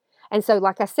 And so,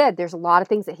 like I said, there's a lot of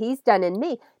things that He's done in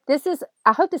me.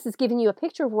 I hope this is giving you a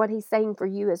picture of what He's saying for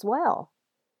you as well.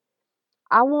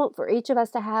 I want for each of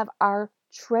us to have our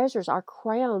treasures, our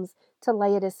crowns to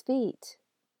lay at His feet.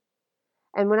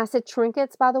 And when I said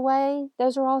trinkets, by the way,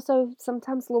 those are also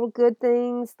sometimes little good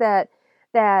things that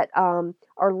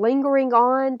are lingering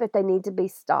on, but they need to be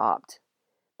stopped,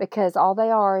 because all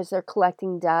they are is they're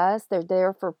collecting dust. They're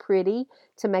there for pretty,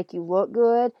 to make you look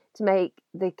good, to make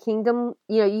the kingdom,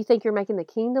 you think you're making the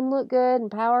kingdom look good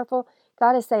and powerful.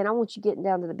 God is saying, I want you getting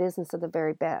down to the business of the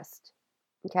very best.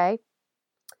 Okay?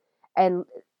 And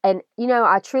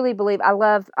I truly believe, I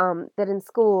love that in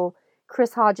school,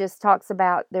 Chris Hodges talks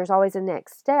about there's always a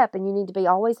next step, and you need to be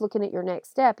always looking at your next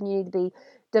step, and you need to be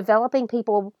developing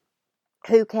people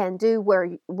who can do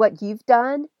what you've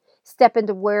done, step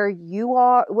into where you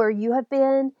are, where you have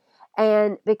been,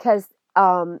 and because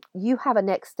you have a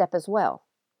next step as well.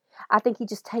 I think he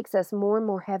just takes us more and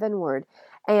more heavenward,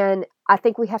 and I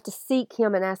think we have to seek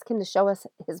him and ask him to show us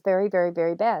his very, very,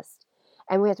 very best,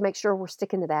 and we have to make sure we're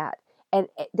sticking to that. And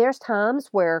there's times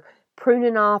where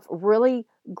pruning off really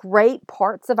great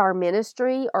parts of our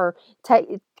ministry, or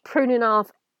pruning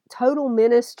off total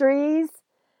ministries,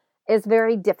 is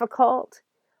very difficult,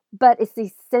 but it's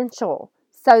essential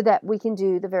so that we can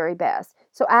do the very best.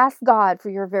 So ask God for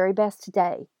your very best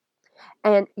today.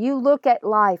 And you look at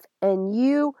life, and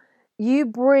you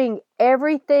bring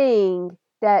everything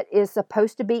that is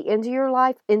supposed to be into your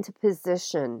life into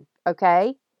position,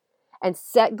 okay? And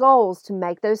set goals to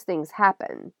make those things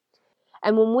happen.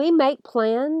 And when we make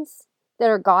plans that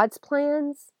are God's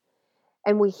plans,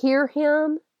 and we hear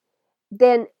him,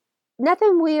 then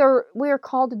nothing we are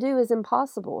called to do is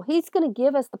impossible. He's going to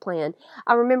give us the plan.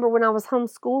 I remember when I was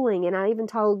homeschooling, and I even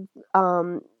told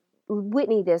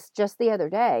Whitney this just the other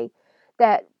day,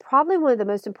 that probably one of the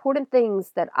most important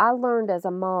things that I learned as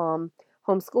a mom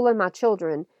homeschooling my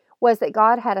children was that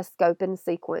God had a scope and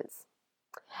sequence,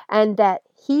 and that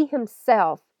he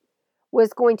himself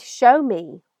was going to show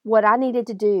me what I needed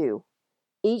to do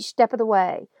each step of the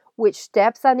way, which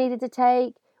steps I needed to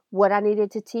take, what I needed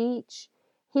to teach.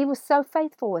 He was so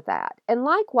faithful with that. And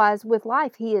likewise with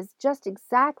life, he is just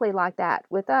exactly like that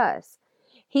with us.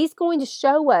 He's going to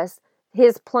show us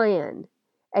his plan.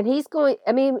 And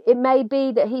it may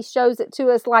be that he shows it to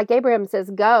us like Abraham says,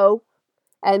 go.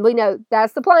 And we know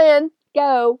that's the plan.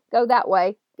 Go that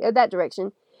way, go that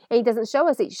direction. And he doesn't show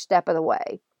us each step of the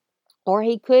way. Or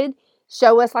he could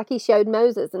show us like he showed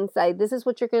Moses and say, this is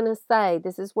what you're going to say.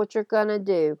 This is what you're going to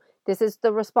do. This is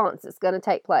the response that's going to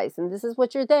take place. And this is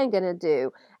what you're then going to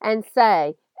do and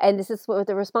say. And this is what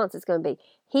the response is going to be.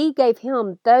 He gave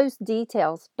him those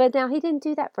details. But now he didn't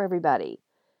do that for everybody.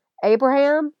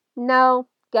 Abraham, no,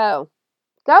 go.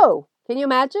 Can you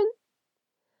imagine?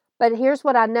 But here's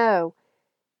what I know.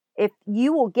 If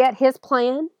you will get his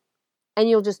plan and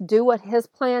you'll just do what his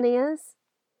plan is,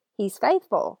 he's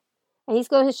faithful. And he's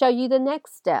going to show you the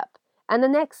next step and the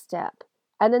next step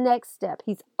and the next step.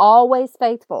 He's always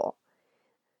faithful.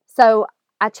 So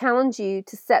I challenge you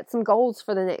to set some goals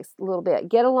for the next little bit.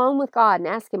 Get alone with God and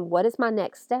ask him, what is my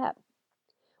next step?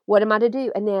 What am I to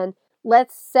do? And then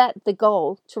let's set the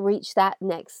goal to reach that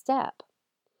next step.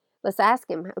 Let's ask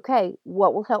him, okay,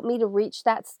 what will help me to reach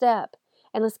that step?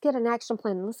 And let's get an action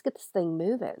plan and let's get this thing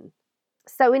moving.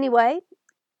 So anyway,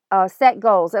 set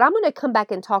goals. And I'm going to come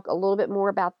back and talk a little bit more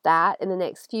about that in the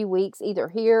next few weeks, either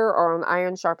here or on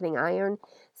Iron Sharpening Iron.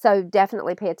 So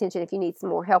definitely pay attention if you need some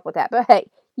more help with that. But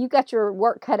hey, you got your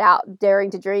work cut out,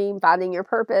 daring to dream, finding your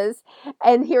purpose,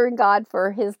 and hearing God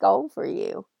for his goal for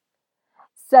you.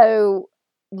 So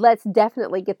let's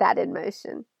definitely get that in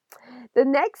motion. The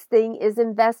next thing is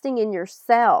investing in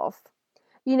yourself.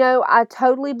 I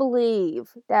totally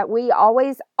believe that we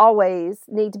always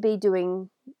need to be doing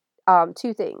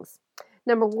two things.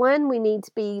 Number one, we need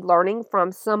to be learning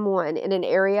from someone in an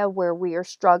area where we are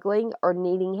struggling or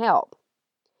needing help.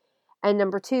 And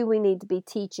number two, we need to be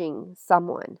teaching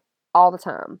someone all the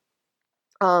time.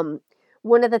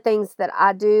 One of the things that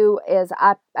I do is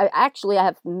I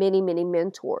have many, many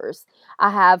mentors.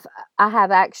 I have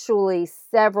actually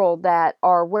several that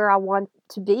are where I want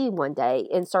to be one day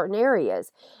in certain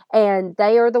areas. And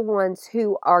they are the ones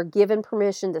who are given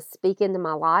permission to speak into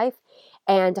my life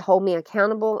and to hold me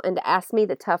accountable and to ask me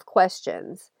the tough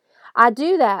questions. I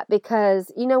do that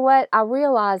because, you know what? I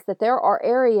realize that there are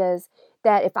areas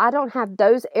that if I don't have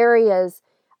those areas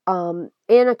in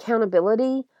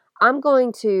accountability, I'm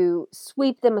going to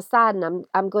sweep them aside, and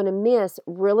I'm going to miss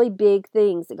really big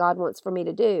things that God wants for me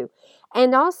to do.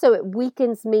 And also it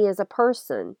weakens me as a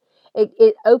person.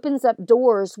 It opens up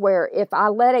doors where if I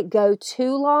let it go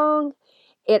too long,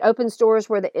 it opens doors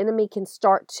where the enemy can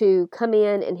start to come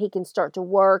in and he can start to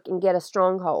work and get a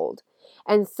stronghold.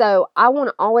 And so I want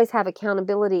to always have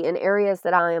accountability in areas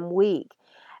that I am weak.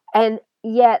 And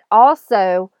yet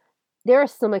also, there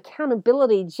is some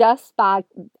accountability just by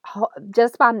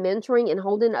mentoring and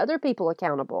holding other people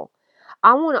accountable.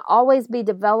 I want to always be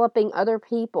developing other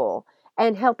people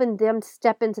and helping them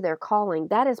step into their calling.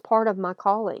 That is part of my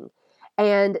calling.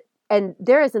 And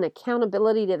there is an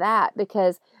accountability to that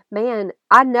because, man,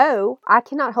 I know I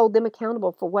cannot hold them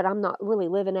accountable for what I'm not really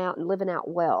living out and living out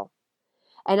well.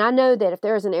 And I know that if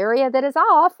there's an area that is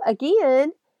off,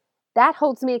 again, that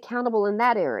holds me accountable in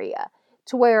that area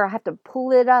to where I have to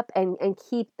pull it up and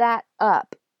keep that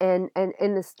up and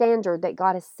the standard that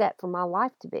God has set for my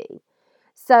life to be.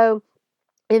 So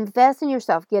invest in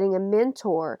yourself, getting a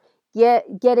mentor,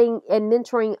 getting and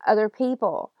mentoring other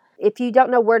people. If you don't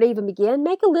know where to even begin,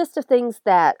 make a list of things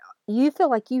that you feel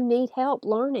like you need help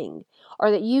learning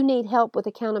or that you need help with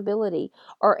accountability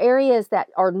or areas that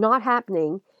are not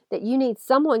happening that you need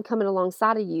someone coming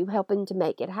alongside of you helping to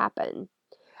make it happen.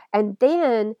 And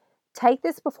then take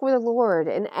this before the Lord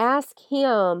and ask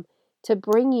Him to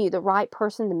bring you the right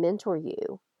person to mentor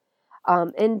you.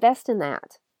 Invest in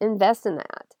that. Invest in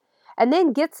that. And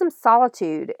then get some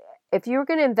solitude. If you're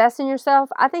going to invest in yourself,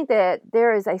 I think that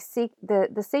there is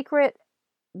the secret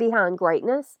behind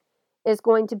greatness is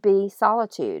going to be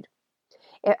solitude.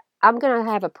 I'm going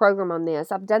to have a program on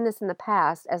this. I've done this in the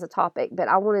past as a topic, but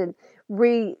I want to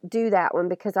redo that one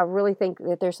because I really think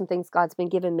that there's some things God's been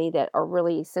giving me that are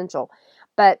really essential.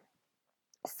 But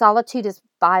solitude is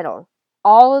vital.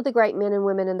 All of the great men and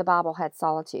women in the Bible had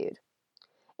solitude.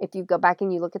 If you go back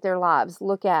and you look at their lives,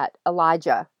 look at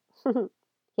Elijah.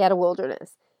 He had a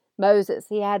wilderness. Moses,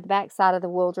 he had the backside of the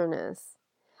wilderness.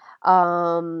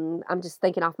 I'm just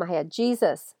thinking off my head.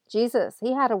 Jesus,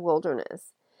 he had a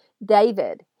wilderness.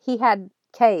 David, he had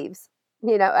caves,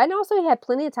 and also he had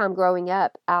plenty of time growing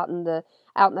up out in the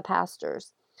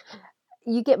pastures.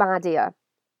 You get my idea.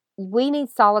 We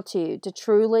need solitude to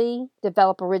truly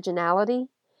develop originality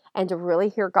and to really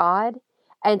hear God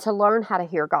and to learn how to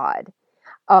hear God.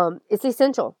 It's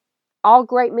essential. All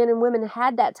great men and women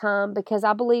had that time because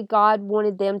I believe God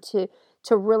wanted them to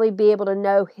really be able to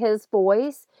know His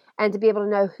voice and to be able to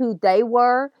know who they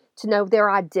were, to know their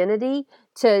identity,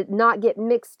 to not get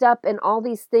mixed up in all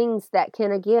these things that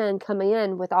can, again, come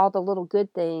in with all the little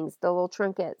good things, the little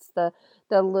trinkets, the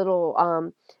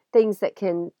little things that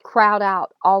can crowd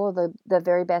out all of the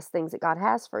very best things that God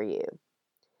has for you.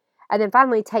 And then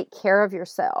finally, take care of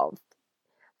yourself.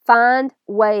 Find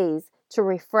ways to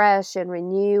refresh and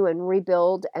renew and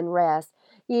rebuild and rest.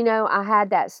 I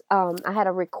had I had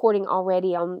a recording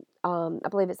already on, I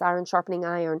believe it's Iron Sharpening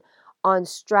Iron, on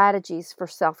strategies for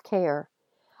self-care.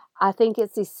 I think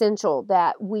it's essential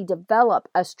that we develop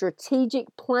a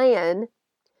strategic plan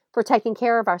for taking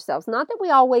care of ourselves. Not that we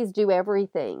always do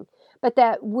everything, but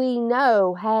that we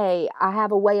know, hey, I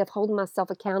have a way of holding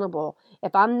myself accountable.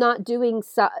 If I'm not doing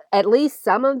at least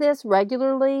some of this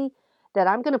regularly, that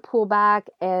I'm going to pull back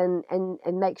and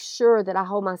make sure that I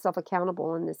hold myself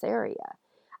accountable in this area.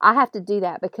 I have to do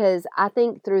that because I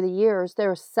think through the years,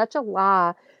 there's such a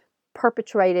lie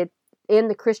perpetrated in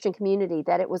the Christian community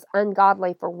that it was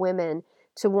ungodly for women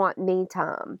to want me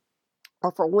time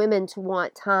or for women to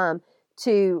want time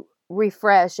to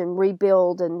refresh and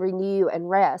rebuild and renew and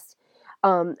rest.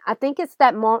 I think it's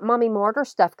that mommy martyr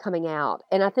stuff coming out.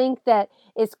 And I think that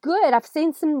it's good. I've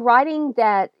seen some writing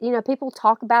that, people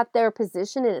talk about their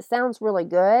position and it sounds really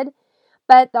good.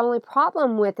 But the only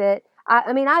problem with it,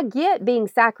 I get being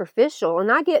sacrificial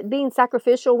and I get being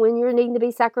sacrificial when you're needing to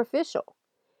be sacrificial.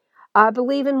 I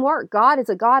believe in work. God is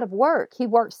a God of work. He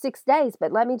worked 6 days,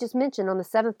 but let me just mention on the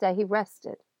 7th day, He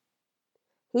rested.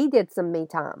 He did some me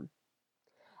time.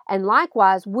 And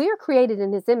likewise, we're created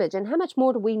in His image. And how much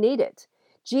more do we need it?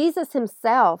 Jesus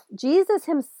himself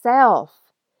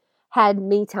had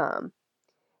me time.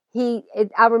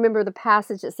 I remember the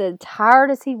passage that said,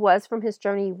 tired as He was from His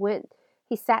journey,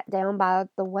 He sat down by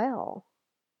the well.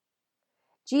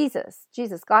 Jesus,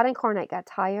 God incarnate, got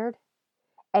tired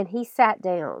and He sat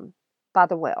down by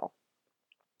the well.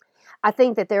 I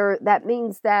think that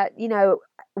means that,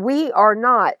 we are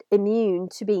not immune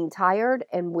to being tired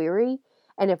and weary.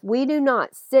 And if we do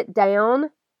not sit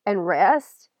down and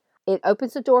rest, it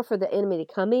opens the door for the enemy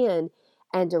to come in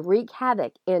and to wreak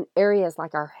havoc in areas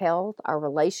like our health, our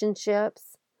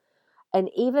relationships, and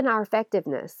even our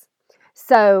effectiveness.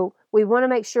 So we want to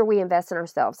make sure we invest in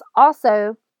ourselves.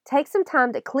 Also, take some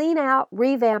time to clean out,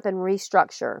 revamp, and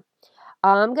restructure.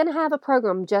 I'm going to have a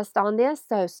program just on this,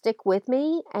 so stick with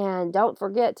me and don't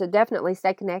forget to definitely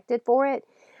stay connected for it.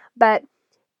 But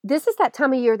this is that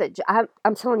time of year that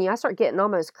I'm telling you, I start getting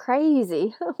almost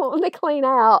crazy wanting to clean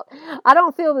out. I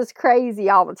don't feel this crazy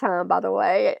all the time, by the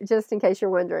way, just in case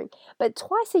you're wondering. But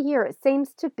twice a year, it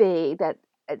seems to be that,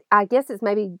 I guess it's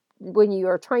maybe when you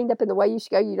are trained up in the way you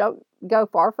should go, you don't go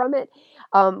far from it.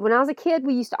 When I was a kid,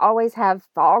 we used to always have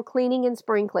fall cleaning and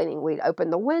spring cleaning. We'd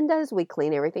open the windows, we'd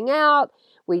clean everything out,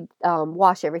 we'd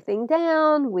wash everything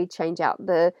down, we'd change out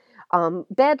the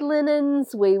bed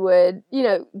linens. We would,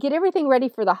 get everything ready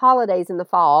for the holidays in the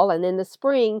fall. And in the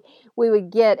spring, we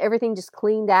would get everything just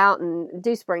cleaned out and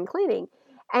do spring cleaning.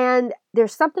 And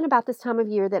there's something about this time of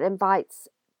year that invites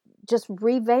just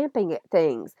revamping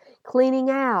things, cleaning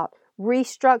out,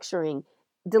 restructuring,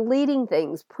 deleting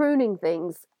things, pruning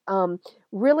things,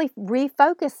 really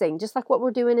refocusing, just like what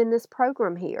we're doing in this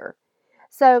program here.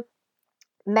 So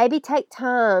maybe take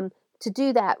time to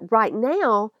do that right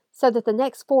now so that the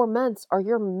next 4 months are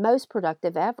your most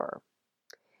productive ever.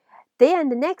 Then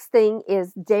the next thing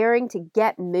is daring to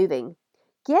get moving.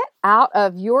 Get out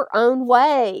of your own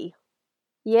way.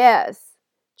 Yes,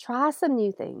 try some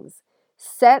new things.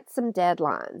 Set some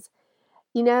deadlines.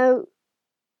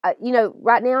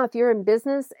 Right now, if you're in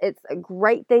business, it's a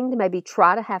great thing to maybe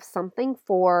try to have something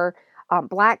for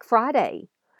Black Friday.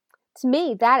 To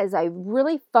me, that is a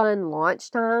really fun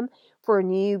launch time for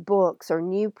new books or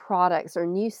new products or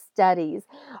new studies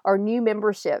or new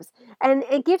memberships. And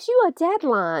it gives you a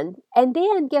deadline. And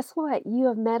then guess what? You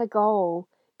have met a goal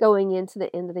going into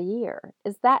the end of the year.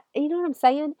 Is that, you know what I'm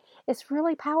saying? It's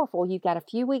really powerful. You've got a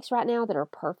few weeks right now that are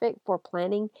perfect for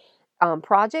planning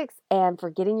projects and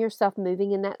for getting yourself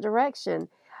moving in that direction.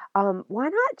 Why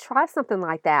not try something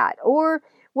like that? Or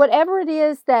whatever it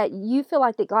is that you feel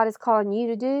like that God is calling you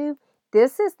to do,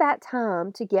 this is that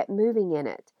time to get moving in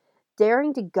it,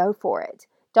 daring to go for it.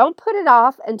 Don't put it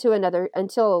off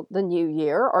until the new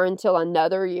year or until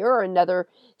another year or another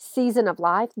season of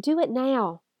life. Do it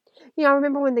now. I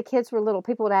remember when the kids were little,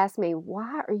 people would ask me,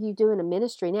 why are you doing a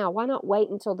ministry now? Why not wait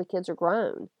until the kids are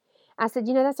grown? I said,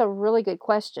 that's a really good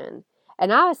question.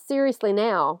 And I seriously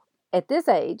now, at this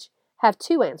age, have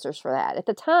 2 answers for that. At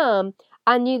the time,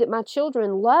 I knew that my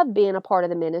children loved being a part of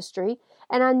the ministry,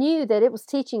 and I knew that it was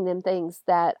teaching them things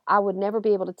that I would never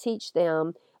be able to teach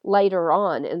them later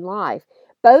on in life.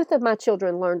 Both of my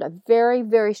children learned a very,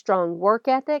 very strong work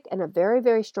ethic and a very,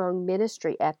 very strong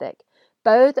ministry ethic.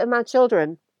 Both of my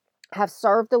children have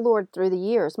served the Lord through the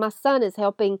years. My son is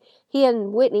he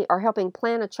and Whitney are helping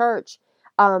plant a church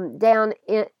down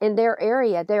in their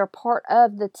area. They're part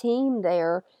of the team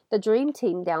there, the dream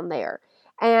team down there.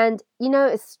 And,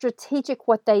 it's strategic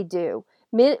what they do.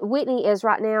 Whitney is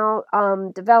right now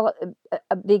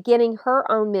beginning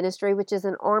her own ministry, which is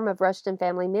an arm of Rushton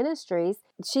Family Ministries.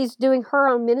 She's doing her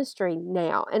own ministry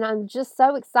now. And I'm just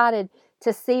so excited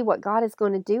to see what God is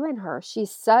going to do in her.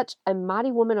 She's such a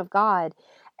mighty woman of God.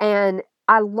 And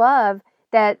I love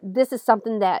that this is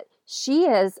something that she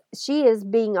is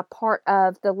being a part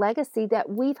of the legacy that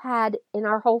we've had in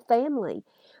our whole family.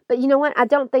 But you know what? I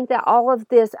don't think that all of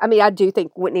this, I do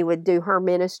think Whitney would do her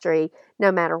ministry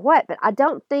no matter what, but I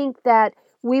don't think that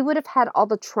we would have had all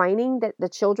the training that the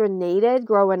children needed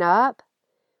growing up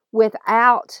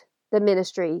without the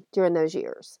ministry during those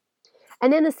years.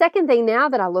 And then the second thing now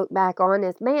that I look back on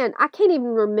is, man, I can't even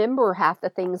remember half the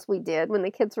things we did when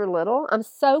the kids were little. I'm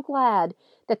so glad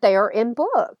that they are in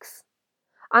books.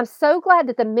 I'm so glad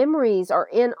that the memories are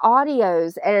in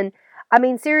audios. And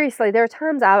seriously, there are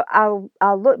times I'll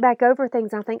look back over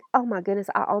things and I think, oh my goodness,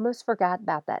 I almost forgot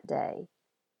about that day.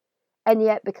 And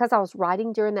yet, because I was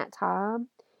writing during that time,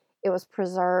 it was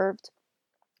preserved,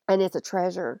 and it's a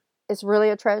treasure. It's really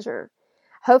a treasure.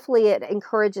 Hopefully it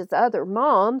encourages other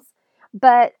moms,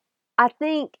 but I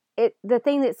think the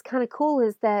thing that's kind of cool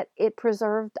is that it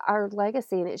preserved our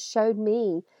legacy, and it showed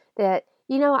me that,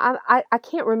 I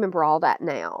can't remember all that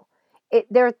now.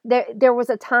 There was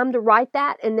a time to write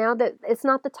that, and now that it's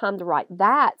not the time to write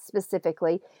that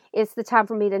specifically, it's the time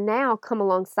for me to now come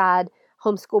alongside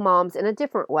homeschool moms in a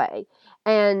different way,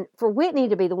 and for Whitney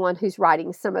to be the one who's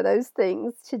writing some of those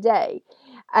things today,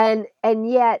 and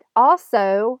yet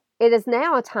also it is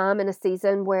now a time and a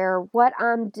season where what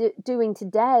I'm doing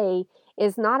today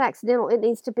is not accidental. It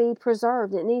needs to be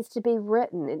preserved. It needs to be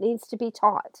written. It needs to be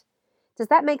taught. Does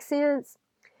that make sense?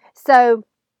 So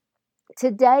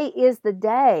today is the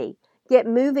day. Get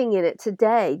moving in it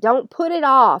today. Don't put it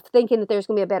off thinking that there's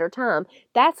going to be a better time.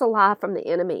 That's a lie from the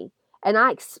enemy. And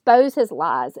I expose his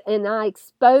lies, and I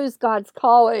expose God's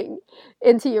calling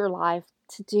into your life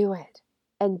to do it,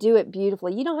 and do it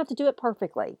beautifully. You don't have to do it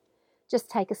perfectly. Just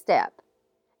take a step.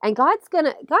 And God's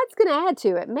gonna add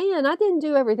to it. Man, I didn't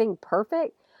do everything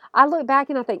perfect. I look back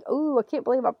and I think, ooh, I can't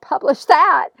believe I published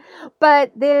that.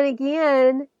 But then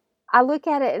again, I look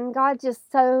at it and God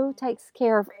just so takes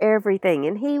care of everything.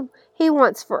 And He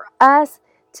wants for us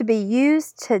to be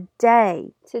used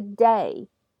today.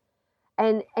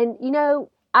 And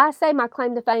I say my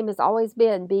claim to fame has always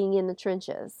been being in the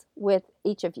trenches with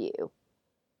each of you.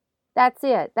 That's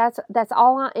it. That's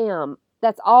all I am.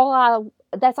 That's all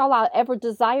I ever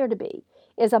desire to be,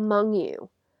 is among you.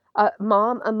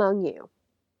 Mom among you.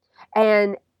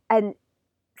 And and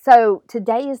so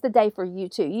today is the day for you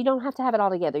too. You don't have to have it all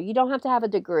together. You don't have to have a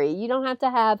degree. You don't have to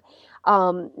have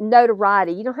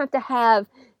notoriety. You don't have to have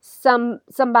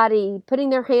somebody putting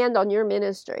their hand on your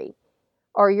ministry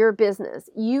or your business.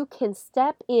 You can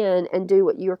step in and do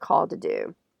what you're called to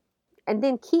do. And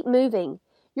then keep moving.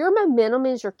 Your momentum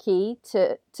is your key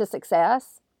to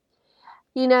success.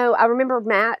 You know, I remember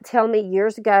Matt telling me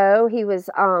years ago, he was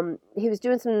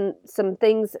doing some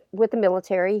things with the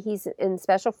military. He's in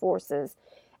special forces,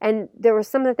 and there were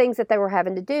some of the things that they were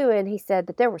having to do, and he said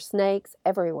that there were snakes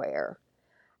everywhere.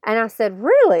 And I said,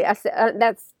 really? I said,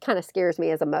 that's kind of scares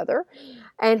me as a mother.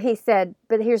 And he said,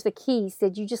 but here's the key. He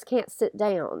said, you just can't sit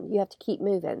down. You have to keep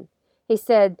moving. He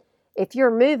said, if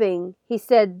you're moving, he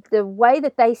said, the way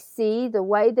that they see, the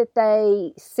way that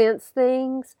they sense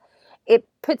things, it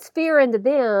puts fear into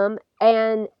them,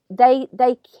 and they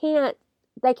can't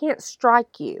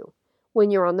strike you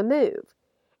when you're on the move.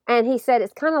 And he said,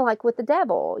 it's kind of like with the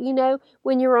devil. You know,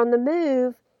 when you're on the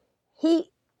move,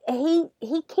 he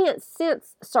can't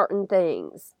sense certain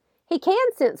things. He can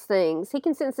sense things. He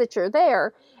can sense that you're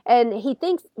there, and he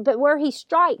thinks, but where he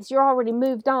strikes, you're already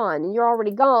moved on and you're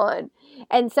already gone.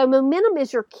 And so momentum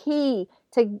is your key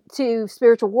to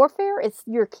spiritual warfare. It's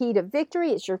your key to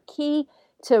victory. It's your key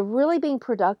to really being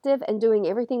productive and doing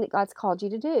everything that God's called you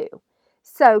to do.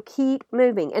 So keep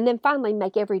moving. And then finally,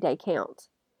 make every day count.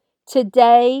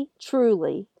 Today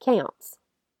truly counts.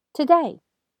 Today.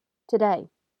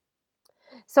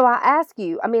 So I ask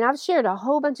you, I mean, I've shared a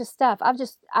whole bunch of stuff. I've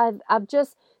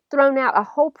just thrown out a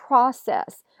whole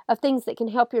process of things that can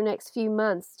help your next few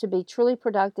months to be truly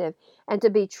productive and to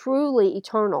be truly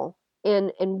eternal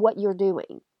in what you're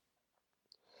doing.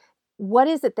 What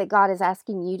is it that God is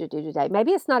asking you to do today?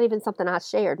 Maybe it's not even something I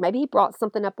shared. Maybe He brought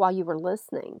something up while you were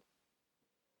listening.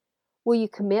 Will you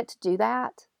commit to do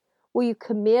that? Will you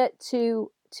commit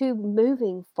to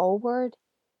moving forward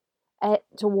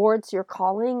towards your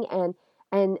calling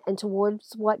and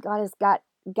towards what God has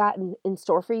gotten in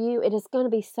store for you? It is going to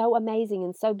be so amazing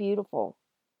and so beautiful.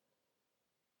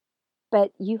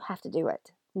 But you have to do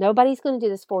it. Nobody's going to do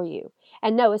this for you.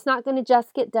 And no, it's not going to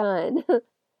just get done.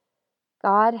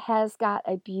 God has got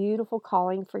a beautiful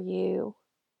calling for you.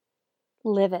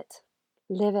 Live it.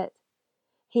 Live it.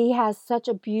 He has such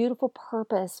a beautiful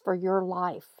purpose for your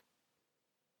life.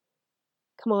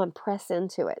 Come on, press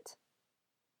into it.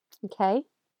 Okay?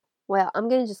 Well, I'm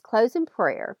going to just close in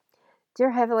prayer.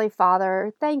 Dear Heavenly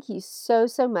Father, thank you so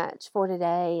much for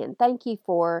today, and thank you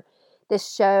for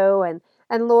this show.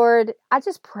 And Lord, I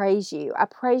just praise you. I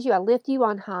praise you. I lift you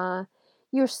on high.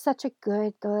 You're such a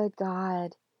good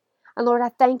God. And Lord, I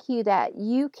thank you that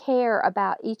you care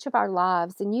about each of our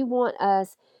lives, and you want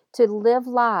us to live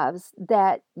lives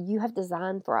that you have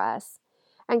designed for us.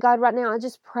 And God, right now, I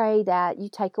just pray that you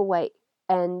take away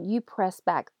and you press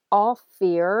back all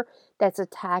fear that's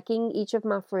attacking each of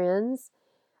my friends.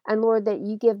 And Lord, that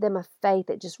you give them a faith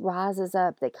that just rises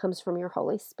up, that comes from your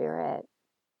Holy Spirit.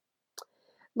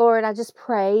 Lord, I just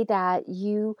pray that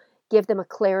you give them a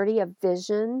clarity of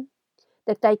vision,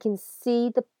 that they can see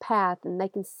the path and they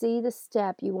can see the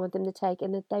step you want them to take,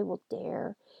 and that they will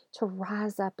dare to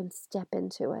rise up and step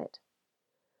into it.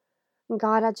 And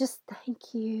God, I just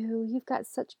thank you. You've got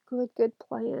such good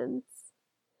plans.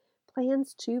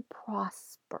 Plans to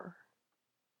prosper.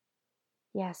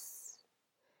 Yes.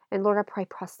 And Lord, I pray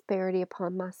prosperity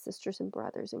upon my sisters and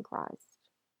brothers in Christ.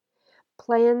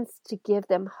 Plans to give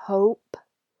them hope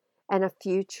and a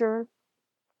future.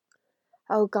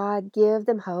 Oh God, give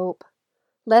them hope.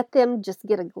 Let them just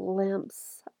get a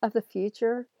glimpse of the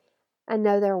future and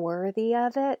know they're worthy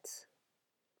of it,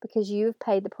 because you've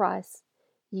paid the price.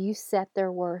 You set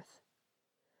their worth.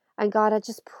 And God, I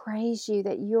just praise you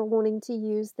that you're wanting to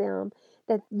use them,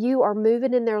 that you are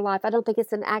moving in their life. I don't think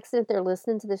it's an accident they're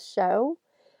listening to this show.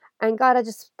 And God, I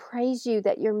just praise you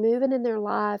that you're moving in their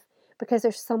life because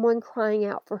there's someone crying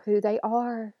out for who they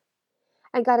are.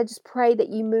 And God, I just pray that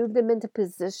you move them into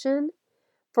position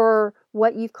for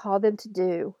what you've called them to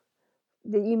do,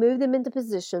 that you move them into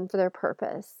position for their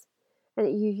purpose, and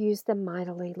that you use them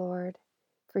mightily, Lord,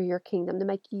 for your kingdom, to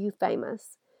make you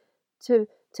famous, to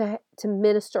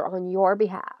minister on your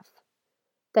behalf.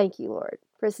 Thank you, Lord.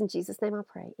 For this in Jesus' name I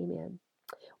pray. Amen.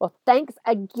 Well, thanks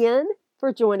again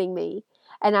for joining me,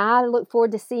 and I look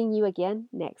forward to seeing you again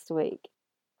next week.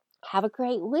 Have a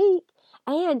great week.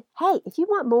 And hey, if you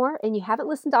want more and you haven't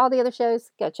listened to all the other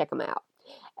shows, go check them out.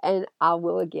 And I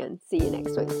will again see you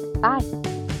next week.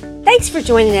 Bye. Thanks for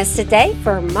joining us today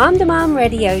for Mom to Mom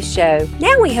Radio Show.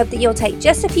 Now we hope that you'll take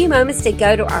just a few moments to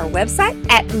go to our website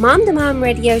at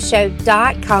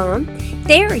momtomomradioshow.com.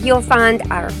 There you'll find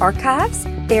our archives.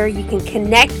 There you can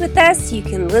connect with us. You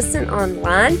can listen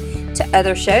online to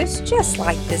other shows just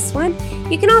like this one.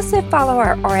 You can also follow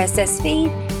our RSS feed.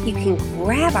 You can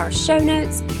grab our show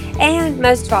notes. And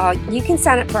most of all, you can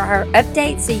sign up for our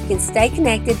updates so you can stay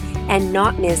connected and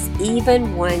not miss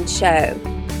even one show.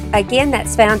 Again,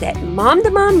 that's found at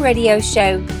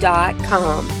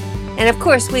momtomomradioshow.com. And of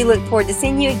course, we look forward to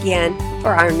seeing you again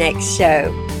for our next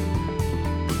show.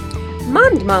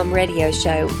 Mom to Mom Radio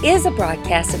Show is a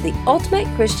broadcast of the Ultimate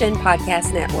Christian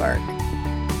Podcast Network.